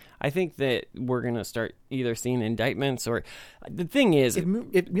it in. I think that we're going to start either seeing indictments or. The thing is,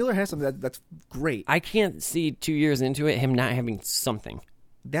 if Mueller has something, that's great. I can't see 2 years into it him not having something.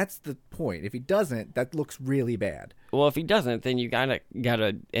 That's the point. If he doesn't, that looks really bad. Well, if he doesn't, then you gotta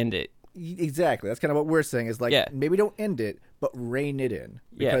end it. Exactly. That's kind of what we're saying. Is like maybe don't end it, but rein it in.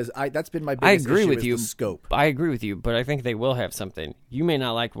 Because that's been my biggest issue with the scope. I agree with you, but I think they will have something. You may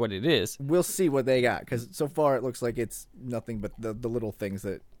not like what it is. We'll see what they got, because so far it looks like it's nothing but the little things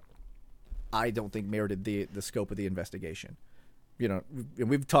that I don't think merited the scope of the investigation. You know,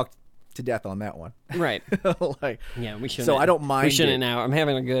 we've talked to death on that one. Right. Like, yeah, we shouldn't. So I don't mind. We shouldn't now. I'm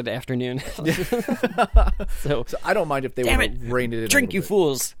having a good afternoon. so I don't mind if they want to rein it in. Drink, you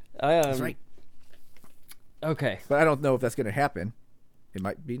fools. That's right. Okay. But I don't know if that's going to happen. It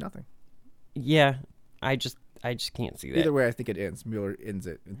might be nothing. Yeah, I just can't see that. Either way, I think it ends. Mueller ends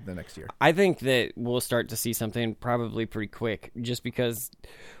it in the next year. I think that we'll start to see something probably pretty quick, just because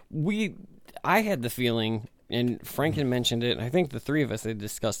I had the feeling, and Franken mentioned it, and I think the three of us had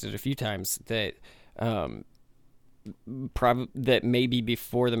discussed it a few times, that that maybe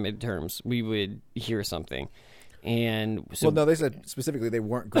before the midterms we would hear something. And so, well, no, they said specifically they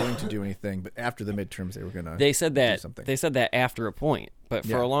weren't going to do anything, but after the midterms they were going to. They said that. Do something. They said that after a point, but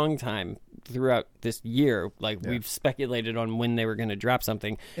for a long time throughout this year, we've speculated on when they were going to drop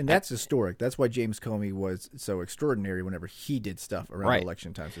something, and that's historic. That's why James Comey was so extraordinary whenever he did stuff around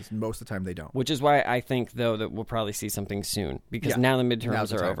election times. Most of the time they don't. Which is why I think though that we'll probably see something soon, because now the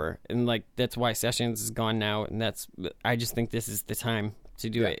midterms are over, and that's why Sessions is gone now, and I just think this is the time to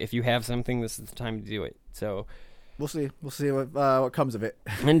do it. If you have something, this is the time to do it. So. We'll see. We'll see what comes of it.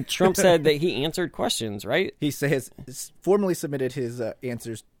 And Trump said that he answered questions, right? He has formally submitted his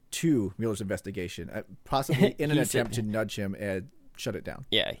answers to Mueller's investigation, possibly in an attempt to nudge him and shut it down.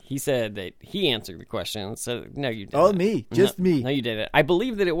 Yeah, he said that he answered the questions. So no, you didn't. Oh, me. Just me. No, you didn't. I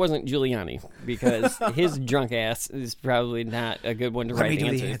believe that it wasn't Giuliani, because his drunk ass is probably not a good one to write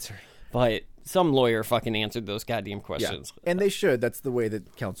the answer. But some lawyer fucking answered those goddamn questions. Yeah. And they should. That's the way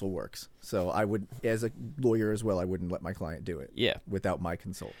that counsel works. So I would, as a lawyer as well, I wouldn't let my client do it. Yeah. Without my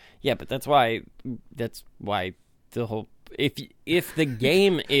consult. Yeah, but that's why the whole, if the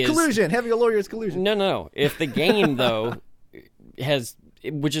game is collusion, having a lawyer is collusion. No. If the game though has,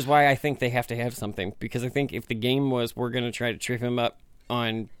 which is why I think they have to have something, because I think if the game was we're going to try to trip him up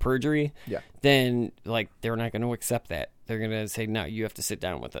on perjury, then they're not going to accept that. They're going to say, no, you have to sit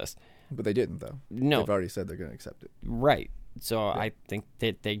down with us. But they didn't, though. No. They've already said they're going to accept it. Right. So I think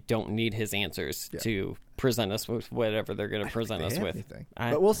that they don't need his answers to present us with whatever they're going to present us with.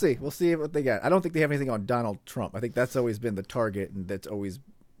 But we'll see. We'll see what they got. I don't think they have anything on Donald Trump. I think that's always been the target, and that's always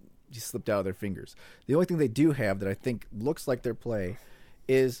just slipped out of their fingers. The only thing they do have that I think looks like their play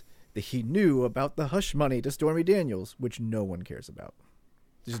is that he knew about the hush money to Stormy Daniels, which no one cares about.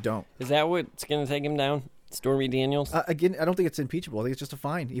 Just don't. Is that what's going to take him down? Stormy Daniels? Again, I don't think it's impeachable. I think it's just a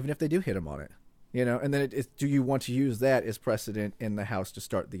fine, even if they do hit him on it. And then do you want to use that as precedent in the House to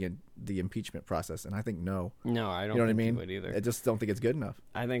start the impeachment process? And I think no. No, I don't. You know think what I mean? Would either. I just don't think it's good enough.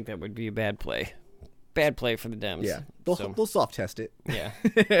 I think that would be a bad play. Bad play for the Dems. Yeah, they'll soft test it. Yeah.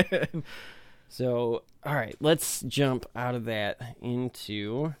 So, all right, let's jump out of that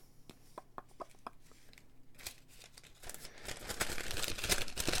into.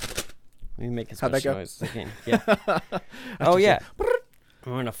 Let me make as much noise as I can. Yeah. Oh, yeah.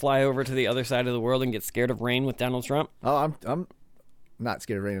 I'm going to fly over to the other side of the world and get scared of rain with Donald Trump. Oh, I'm not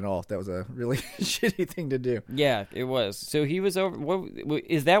scared of rain at all. That was a really shitty thing to do. Yeah, it was. So he was over.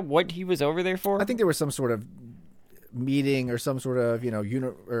 Is that what he was over there for? I think there was some sort of meeting or some sort of,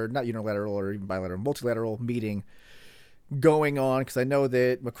 or not unilateral or even bilateral, multilateral meeting going on, because I know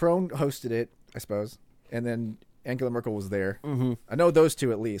that Macron hosted it, I suppose, and then Angela Merkel was there. Mm-hmm. I know those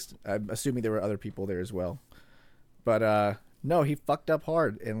two at least. I'm assuming there were other people there as well. But no, he fucked up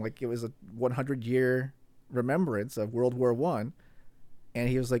hard, and it was a 100-year remembrance of World War I, and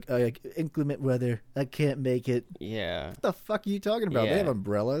he was like, inclement weather, I can't make it. Yeah. What the fuck are you talking about? Yeah. They have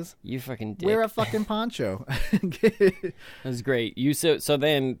umbrellas. You fucking dick. Wear a fucking poncho. That was great. So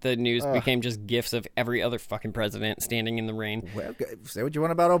then the news became just gifs of every other fucking president standing in the rain. Well, say what you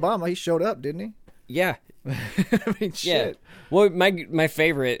want about Obama. He showed up, didn't he? Yeah. I mean, shit. Yeah. Well, my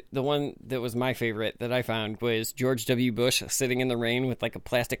favorite, the one that was my favorite that I found was George W. Bush sitting in the rain with a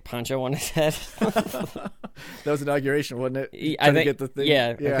plastic poncho on his head. That was inauguration, wasn't it? I think, get the thing.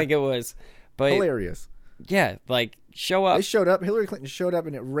 Yeah, I think it was. But hilarious. Yeah, show up. They showed up. Hillary Clinton showed up,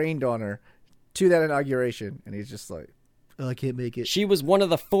 and it rained on her to that inauguration, and he's just like, oh, I can't make it. She was one of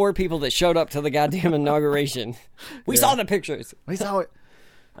the 4 people that showed up to the goddamn inauguration. We saw the pictures. We saw it.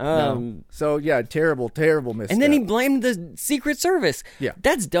 No. So yeah, terrible misstep. And then he blamed the Secret Service. Yeah,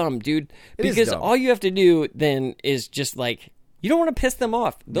 that's dumb, dude. Because is dumb. All you have to do then is just you don't want to piss them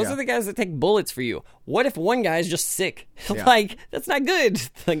off. Those are the guys that take bullets for you. What if one guy is just sick? Yeah. That's not good.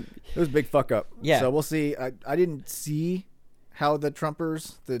 It was a big fuck up. Yeah. So we'll see. I didn't see how the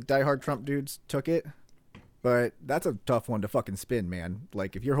Trumpers, the diehard Trump dudes, took it, but that's a tough one to fucking spin, man.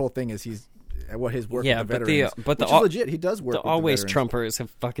 If your whole thing is his work with the veterans, which is legit. He does work with always the veterans. Trumpers have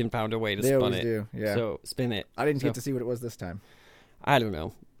fucking found a way to spin it. They always do, yeah. So spin it. I didn't get to see what it was this time. I don't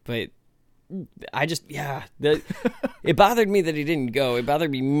know, but it bothered me that he didn't go. It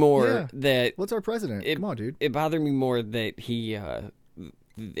bothered me more that... What's our president? Come on, dude. It bothered me more that he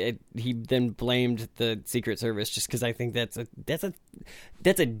then blamed the Secret Service just because I think that's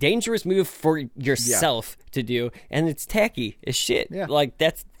a dangerous move for yourself to do, and it's tacky as shit. Yeah. Like,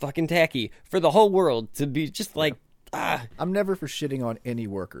 that's fucking tacky for the whole world to be just like, I'm never for shitting on any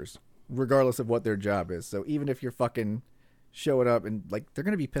workers, regardless of what their job is. So even if you're fucking showing up and, like, they're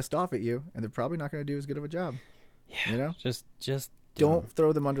going to be pissed off at you, and they're probably not going to do as good of a job. Yeah. You know? Just don't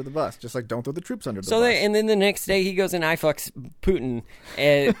throw them under the bus. Just like don't throw the troops under the bus. And then the next day he goes and fucks Putin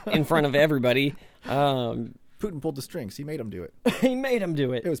in front of everybody. Putin pulled the strings. He made him do it. He made him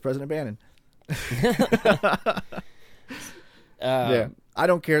do it. It was President Bannon. Yeah. I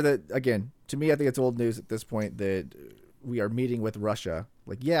don't care that, again, to me, I think it's old news at this point that we are meeting with Russia.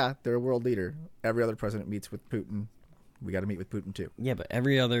 Like, yeah, they're a world leader. Every other president meets with Putin. We got to meet with Putin, too. Yeah, but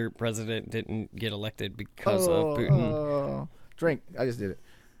every other president didn't get elected because of Putin. Drink. I just did it.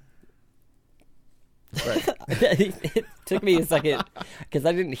 Right. It took me a second because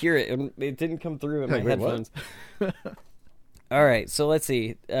I didn't hear it. It didn't come through in my headphones. All right, so let's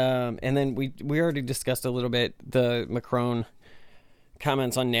see. And then we already discussed a little bit the Macron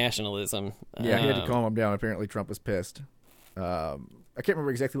comments on nationalism. Yeah, he had to calm him down. Apparently, Trump was pissed. I can't remember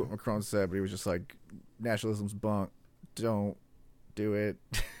exactly what Macron said, but he was just like, nationalism's bunk. Don't do it.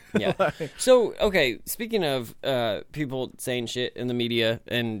 Yeah. So, okay, speaking of people saying shit in the media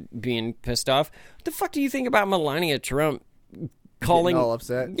and being pissed off, what the fuck do you think about Melania Trump calling... Getting all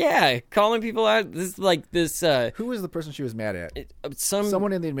upset? Yeah, calling people out. This like this... Who was the person she was mad at?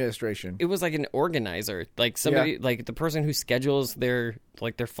 Someone in the administration. It was like an organizer. Like somebody, like the person who schedules their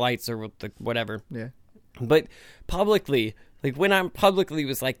flights or whatever. Yeah. But publicly... Like, when I'm publicly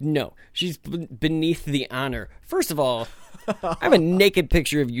was like, no, she's beneath the honor. First of all, I have a naked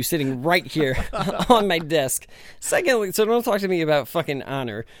picture of you sitting right here on my desk. Secondly, so don't talk to me about fucking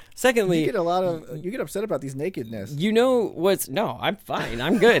honor. Secondly... You get upset about these nakedness. You know what's... No, I'm fine.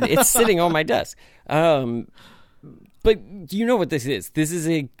 I'm good. It's sitting on my desk. But you know what this is. This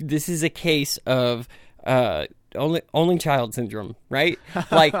is a case of... Only child syndrome, right?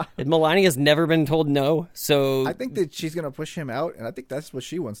 Like, Melania's never been told no, so... I think that she's going to push him out, and I think that's what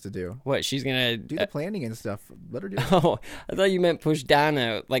she wants to do. What, she's going to... Do the planning and stuff. Let her do it. Oh, I thought you meant push Don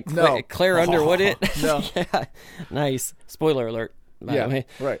out. Like, no. Claire Underwood it? No. Yeah. Nice. Spoiler alert, by the way.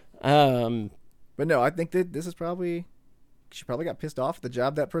 Right. But no, I think that this is probably... She probably got pissed off at the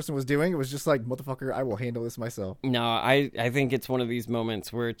job that person was doing. It was just like, motherfucker, I will handle this myself. No, I think it's one of these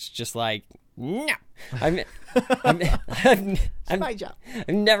moments where it's just like, no. It's my job.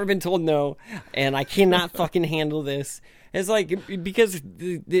 I've never been told no, and I cannot fucking handle this. It's like, because,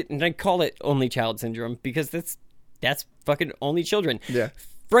 and I call it only child syndrome, because that's fucking only children. Yeah.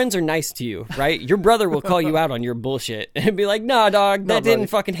 Friends are nice to you, right? Your brother will call you out on your bullshit and be like, "Nah, dog, that didn't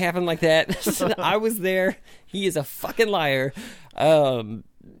fucking happen like that. I was there. He is a fucking liar."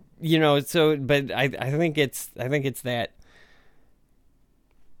 You know. So, but I think it's that.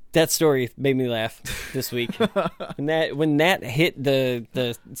 That story made me laugh this week. when that hit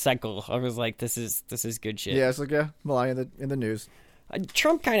the cycle, I was like, "This is good shit." Yeah, it's like Melania in the news.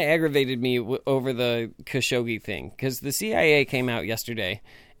 Trump kind of aggravated me over the Khashoggi thing because the CIA came out yesterday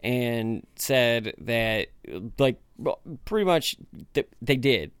and said that, like, pretty much they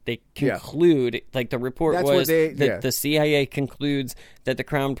did. They conclude, like, the report was that the CIA concludes that the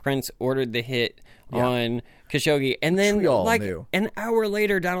Crown Prince ordered the hit on Khashoggi. And then, like, an hour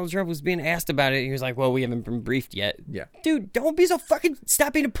later, Donald Trump was being asked about it. He was like, well, we haven't been briefed yet. Yeah. Dude, don't be so fucking...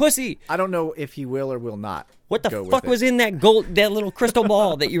 Stop being a pussy. I don't know if he will or will not. What the fuck was in that little crystal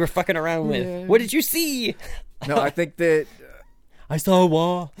ball that you were fucking around with? Yeah. What did you see? No, I think that... I saw a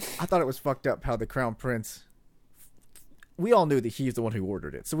wall. I thought it was fucked up how the Crown Prince... We all knew that he's the one who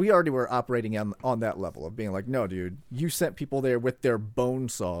ordered it. So we already were operating on that level of being like, no, dude, you sent people there with their bone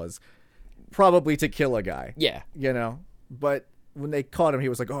saws, probably to kill a guy. Yeah. You know? But when they caught him, he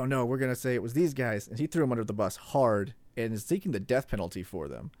was like, oh, no, we're going to say it was these guys. And he threw him under the bus hard and is seeking the death penalty for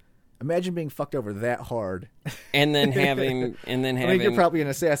them. Imagine being fucked over that hard. And then having... I mean, you're probably an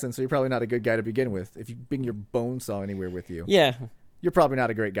assassin, so you're probably not a good guy to begin with. If you bring your bone saw anywhere with you. Yeah. You're probably not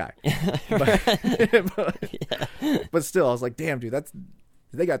a great guy. But still, I was like, damn, dude,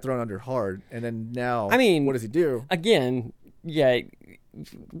 they got thrown under hard. And then now, I mean, what does he do? Again, yeah,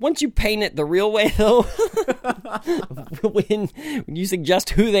 once you paint it the real way, though, when you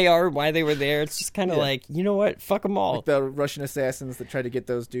suggest who they are, why they were there, it's just kind of like, you know what? Fuck them all. Like the Russian assassins that tried to get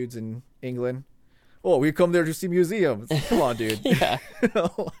those dudes in England. Oh, we come there to see museums. Come on, dude. Yeah.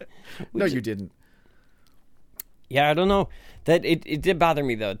 No, you didn't. Yeah, I don't know. That it did bother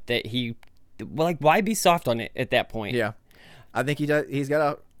me, though, that he like, why be soft on it at that point? Yeah. I think he's got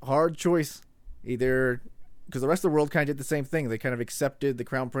a hard choice. Either because the rest of the world kind of did the same thing. They kind of accepted the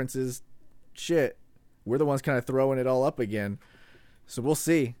Crown Prince's shit. We're the ones kind of throwing it all up again. So we'll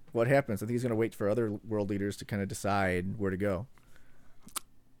see what happens. I think he's going to wait for other world leaders to kind of decide where to go.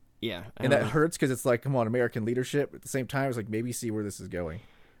 Yeah. And that hurts because it's like, come on, American leadership. At the same time, it's like, maybe see where this is going.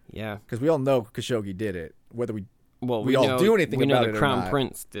 Yeah. Because we all know Khashoggi did it. Whether we we all know, do anything we about know it the or Crown not.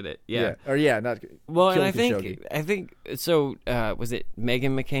 Prince did it. Yeah. Not well, and Khashoggi. I think so. Was it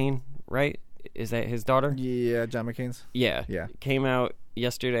Meghan McCain? Right? Is that his daughter? Yeah, John McCain's. Yeah. Yeah. Came out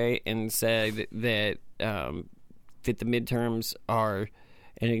yesterday and said that that the midterms are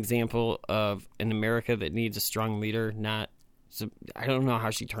an example of an America that needs a strong leader, not. I don't know how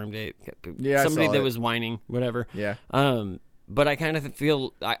she termed it. Yeah, somebody I saw that it. was whining, whatever. Yeah. But I kind of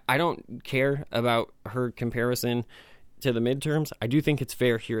feel I don't care about her comparison to the midterms. I do think it's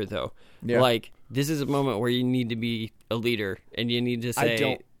fair here, though. Yeah. Like, this is a moment where you need to be a leader, and you need to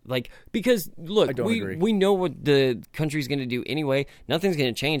say, because look, we know what the country's going to do anyway. Nothing's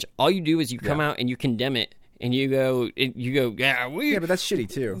going to change. All you do is you come out and you condemn it. And you go, yeah, but that's shitty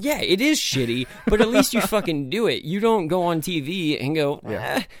too. Yeah, it is shitty, but at least you fucking do it. You don't go on TV and go,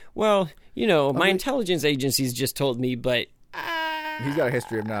 well, my intelligence agencies just told me, but he's got a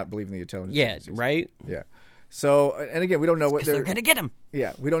history of not believing the intelligence agencies. Yeah, right? Yeah. So, and again, we don't know what they're going to get him.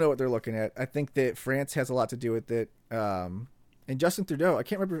 Yeah, we don't know what they're looking at. I think that France has a lot to do with it. And Justin Trudeau, I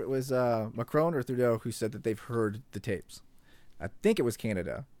can't remember if it was Macron or Trudeau who said that they've heard the tapes. I think it was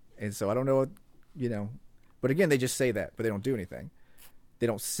Canada. And so I don't know, But again, they just say that, but they don't do anything. They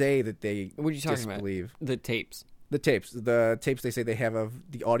don't say that they what are you talking disbelieve. About? The tapes. The tapes they say they have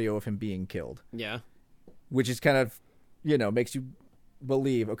of the audio of him being killed. Yeah. Which is kind of, makes you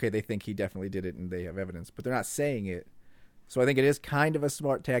believe, okay, they think he definitely did it and they have evidence, but they're not saying it. So I think it is kind of a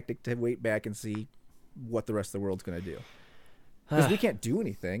smart tactic to wait back and see what the rest of the world's going to do. Because we can't do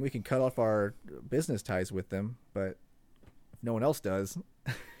anything. We can cut off our business ties with them, but if no one else does...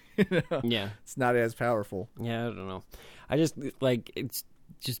 Yeah, it's not as powerful. Yeah, I don't know. I just it's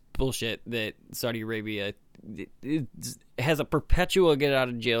just bullshit that Saudi Arabia it has a perpetual get out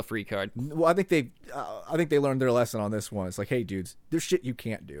of jail free card. Well, I think they learned their lesson on this one. It's like, hey, dudes, there's shit you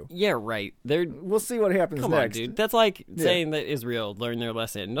can't do. Yeah, right. We'll see what happens Come next. on, dude. That's like saying that Israel learned their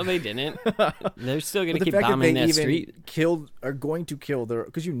lesson. No, they didn't. They're still going to keep bombing that street. Are going to kill their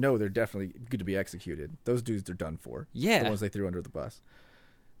because they're definitely good to be executed. Those dudes are done for. Yeah, the ones they threw under the bus.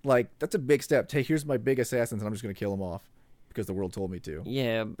 Like, that's a big step. Hey, here's my big assassins, and I'm just going to kill them off because the world told me to.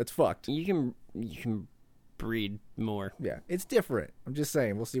 Yeah. That's fucked. You can breed more. Yeah. It's different. I'm just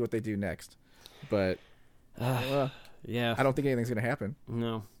saying. We'll see what they do next. But, yeah. I don't think anything's going to happen.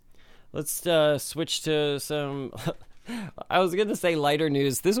 No. Let's switch to some... I was going to say lighter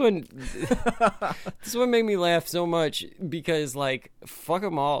news. This one made me laugh so much because, fuck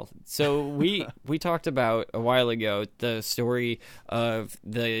them all. So we talked about a while ago the story of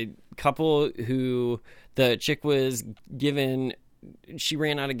the couple who the chick was given. She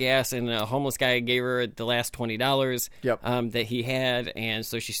ran out of gas, and a homeless guy gave her the last $20 that he had, and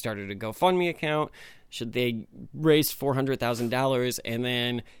so she started a GoFundMe account. They raised $400,000, and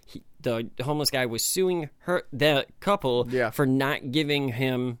then the homeless guy was suing the couple for not giving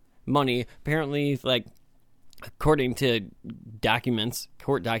him money. Apparently, according to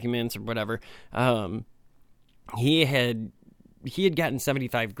court documents or whatever, he had gotten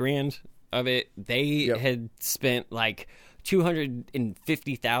 $75,000 of it. They had spent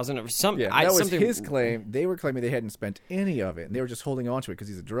 $250,000 or something. Yeah, that was his claim. They were claiming they hadn't spent any of it, and they were just holding on to it because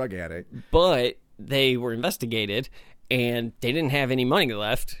he's a drug addict. But they were investigated, and they didn't have any money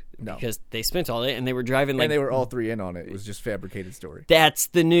left because they spent all it, and they were driving and they were all three in on it. It was just fabricated story. That's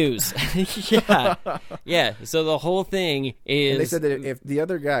the news. Yeah. So the whole thing is... And they said that if the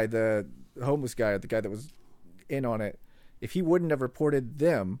other guy, the homeless guy, the guy that was in on it, if he wouldn't have reported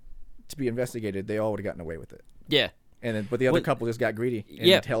them to be investigated, they all would have gotten away with it. Yeah. But the other couple just got greedy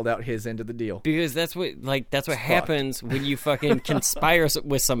and held out his end of the deal. Because that's what happens when you fucking conspire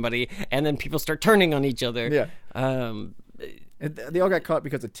with somebody, and then people start turning on each other. Yeah. And they all got caught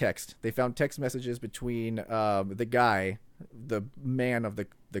because of text. They found text messages between the guy, the man of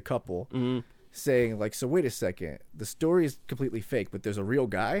the couple, saying so wait a second, the story is completely fake, but there's a real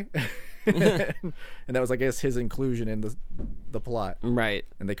guy. And that was, I guess, his inclusion in the plot. Right.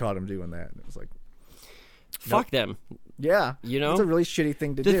 And they caught him doing that. And it was fuck them. Yeah. It's a really shitty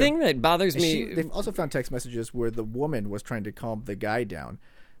thing to do. The thing that bothers me... They've also found text messages where the woman was trying to calm the guy down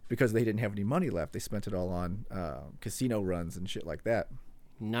because they didn't have any money left. They spent it all on casino runs and shit like that.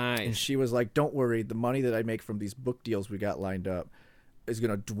 Nice. And she was like, don't worry, the money that I make from these book deals we got lined up, is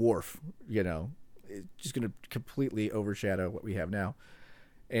going to dwarf, it's just going to completely overshadow what we have now.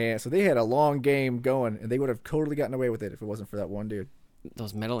 And so they had a long game going, and they would have totally gotten away with it if it wasn't for that one dude.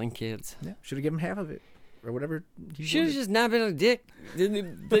 Those meddling kids. Yeah, should have given him half of it. Or whatever. Should have just not been a dick.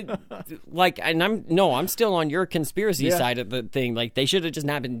 I'm still on your conspiracy side of the thing. Like, they should have just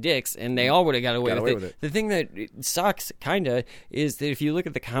not been dicks, and they all would have got away with it. The thing that sucks, kind of, is that if you look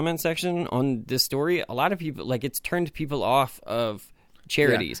at the comment section on this story, a lot of people, like, it's turned people off of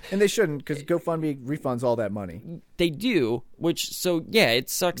charities. Yeah. And they shouldn't, because GoFundMe refunds all that money. They do, it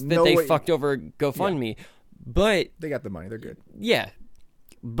sucks that they fucked over GoFundMe. Yeah. But they got the money. They're good. Yeah.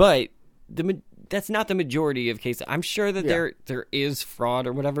 But that's not the majority of cases. I'm sure that there is fraud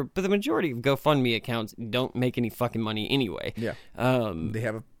or whatever, but the majority of GoFundMe accounts don't make any fucking money anyway. Yeah. They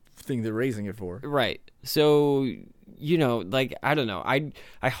have a thing they're raising it for. Right. So, I don't know.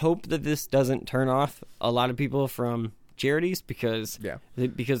 I hope that this doesn't turn off a lot of people from charities because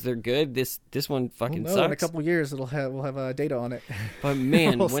they're good. This one fucking sucks. In a couple of years we'll have data on it. But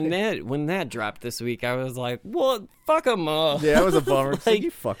man, when that dropped this week, I was like, well, fuck them all. Yeah, it was a bummer. Like,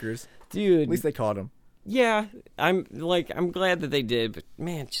 you fuckers. Dude, at least they caught him. Yeah, I'm glad that they did, but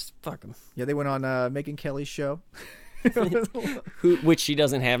man, just fuck them. Yeah, they went on Megyn Kelly's show, which she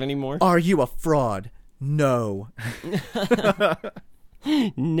doesn't have anymore. Are you a fraud? No.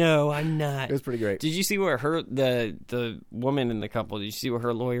 No, I'm not. It was pretty great. Did you see what the woman in the couple? Did you see what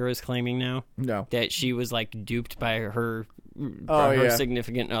her lawyer is claiming now? No, that she was like duped by her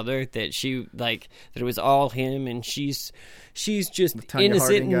significant other. That she that it was all him, and she's just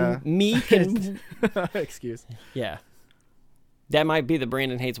innocent and meek and excuse. Yeah, that might be the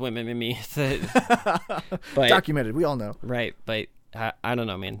Brandon hates women in me. But, documented, we all know, right? But I don't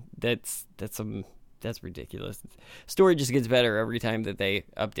know, man. That's ridiculous. Story just gets better every time that they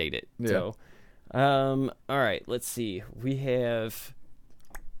update it. Yeah. So, all right, let's see. You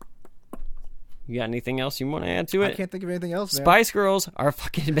got anything else you want to add to it? I can't think of anything else, man. Spice Girls are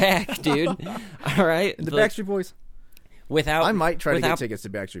fucking back, dude. All right. And the Backstreet Boys. I might try to get tickets to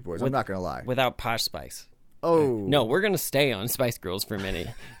Backstreet Boys. I'm not going to lie. Without Posh Spice. Oh. No, we're going to stay on Spice Girls for a minute.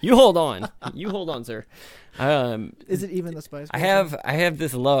 You hold on. You hold on, sir. Is it even the Spice Girls? I have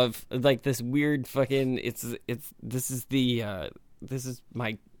this love, like this weird fucking this is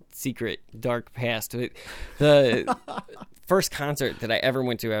my secret dark past. The first concert that I ever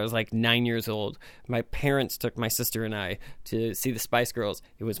went to, I was like 9 years old. My parents took my sister and I to see the Spice Girls.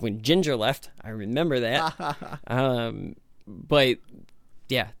 It was when Ginger left. I remember that. But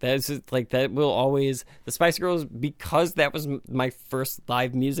yeah, that's just, like, that will always, the Spice Girls, because that was my first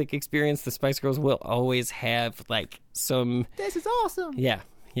live music experience, the Spice Girls will always have like some. This is awesome. Yeah,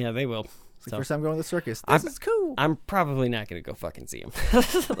 they will. It's the first time going to the circus. This is cool. I'm probably not going to go fucking see them.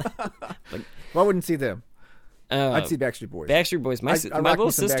 Well, I wouldn't see them. I'd see Backstreet Boys. Backstreet Boys. My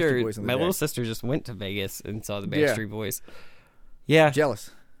little sister just went to Vegas and saw the Backstreet Boys. Yeah.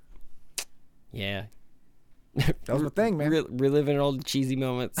 Jealous. Yeah. That was my thing, man. Reliving old cheesy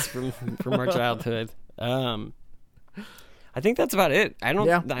moments from our childhood. I think that's about it. I don't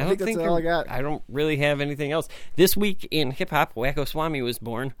think that's all I got. I don't really have anything else. This week in hip hop, Wacko Swami was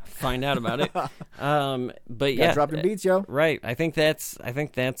born. Find out about it. But yeah, dropping beats, yo. Right. I think that's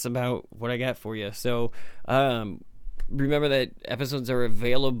about what I got for you. So, remember that episodes are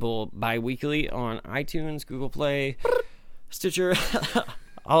available bi-weekly on iTunes, Google Play, Stitcher.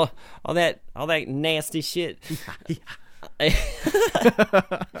 All that nasty shit.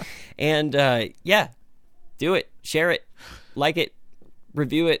 And do it, share it, like it,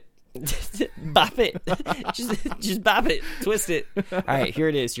 review it, bop it, just bop it, twist it. All right, here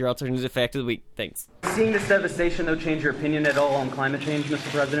it is, your alternative fact of the week. Thanks. Seeing this devastation, though, change your opinion at all on climate change,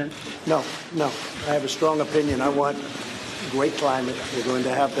 Mr. President? No. I have a strong opinion. I want great climate. We're going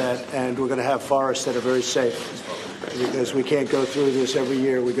to have that, and we're going to have forests that are very safe. Because we can't go through this every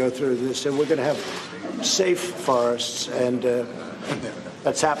year. We go through this, and we're going to have safe forests, and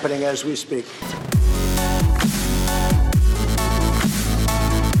that's happening as we speak.